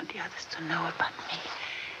didn't want the others to know about me.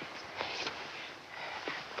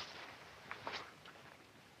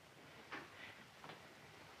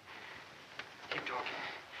 Keep talking.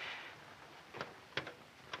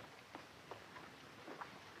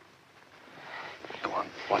 Go on.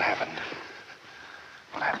 What happened?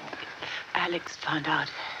 What happened? Alex found out.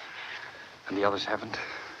 And the others haven't?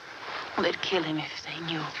 They'd kill him if they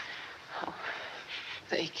knew. Oh,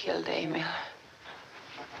 they killed Emil.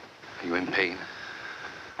 Are you in pain?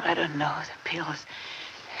 I don't know. The pills.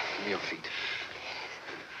 Give me your feet.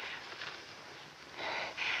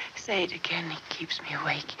 Say it again. It keeps me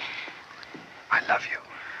awake. I love you.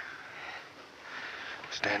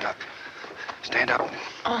 Stand up. Stand up.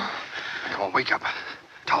 Oh. Come on, wake up.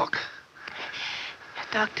 Talk.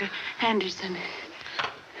 Dr. Henderson.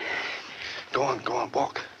 Go on,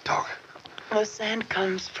 walk. Talk. The sand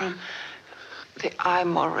comes from the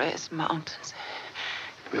Aymores Mountains.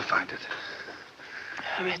 We'll find it.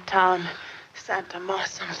 From a town, Santa Ma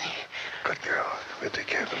something. Good girl. We'll take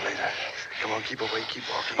care of them later. Come on, keep awake, keep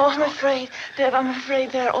walking. Oh, I'm afraid. Deb, I'm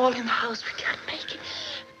afraid they're all in the house. We can't make it.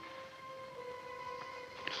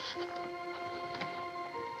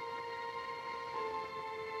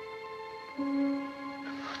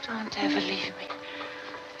 Don't ever leave me.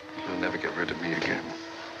 You'll never get rid of me again.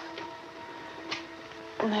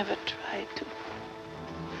 Never tried to.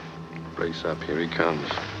 Brace up, here he comes.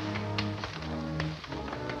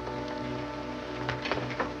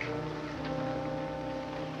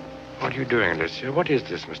 What are you doing, Alicia? What is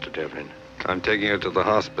this, Mr. Devlin? I'm taking her to the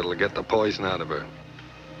hospital to get the poison out of her.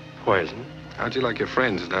 Poison? How'd you like your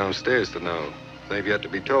friends downstairs to know? They've yet to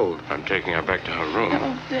be told. I'm taking her back to her room.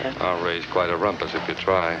 Oh, dear. I'll raise quite a rumpus if you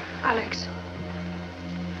try. Alex.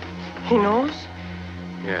 He knows?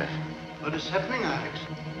 Yes. What is happening, Alex?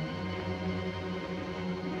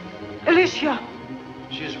 Alicia.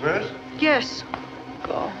 She's worse? Yes.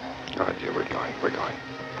 Go. All right, dear, we're going.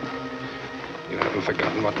 You haven't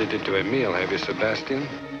forgotten what they did to Emile, have you, Sebastian?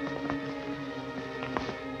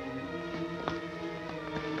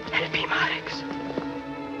 Help him, Alex.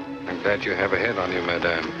 I'm glad you have a head on you,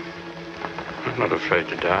 madame. I'm not afraid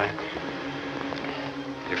to die.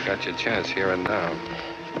 You've got your chance here and now.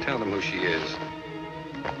 Tell them who she is.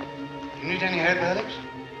 You need any help, Alex?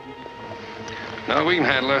 No, we can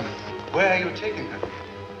handle her. Where are you taking her?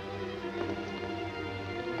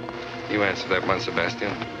 You answer that one,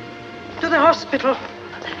 Sebastian. To the hospital.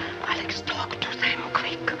 Alex, talk to them,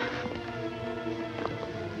 quick.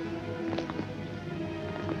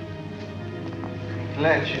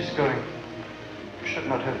 Glad she's going. You should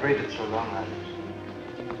not have waited so long, Alex.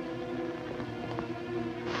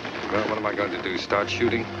 Well, what am I going to do? Start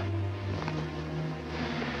shooting?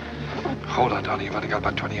 Hold on, Donnie. You've only got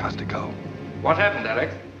about 20 yards to go. What happened,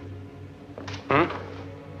 Alex? Huh?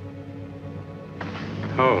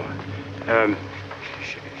 Oh,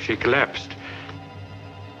 she collapsed.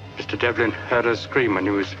 Mr. Devlin heard her scream when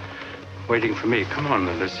he was waiting for me. Come on,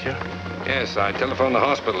 Alicia. Yes, I telephoned the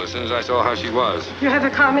hospital as soon as I saw how she was. You have a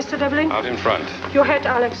car, Mr. Devlin? Out in front. Your head,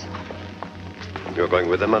 Alex. You're going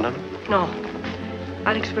with them, madame? No.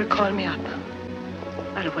 Alex will call me up.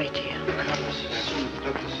 I'll wait here.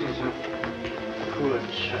 Dr. Caesar. Poor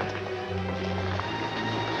child.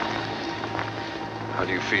 How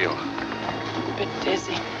do you feel? A bit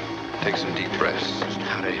dizzy. Take some deep breaths. Just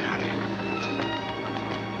hurry.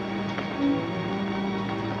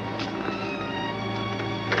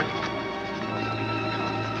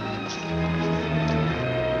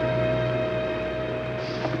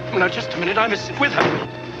 Now, just a minute. I must sit with her.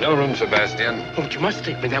 No room, Sebastian. Oh, but you must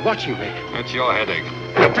take me. They're watching me. That's your headache.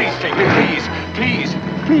 Now, please take me, please.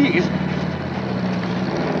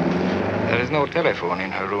 There is no telephone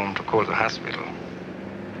in her room to call the hospital.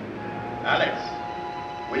 Alex,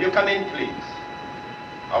 will you come in, please?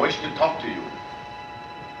 I wish to talk to you.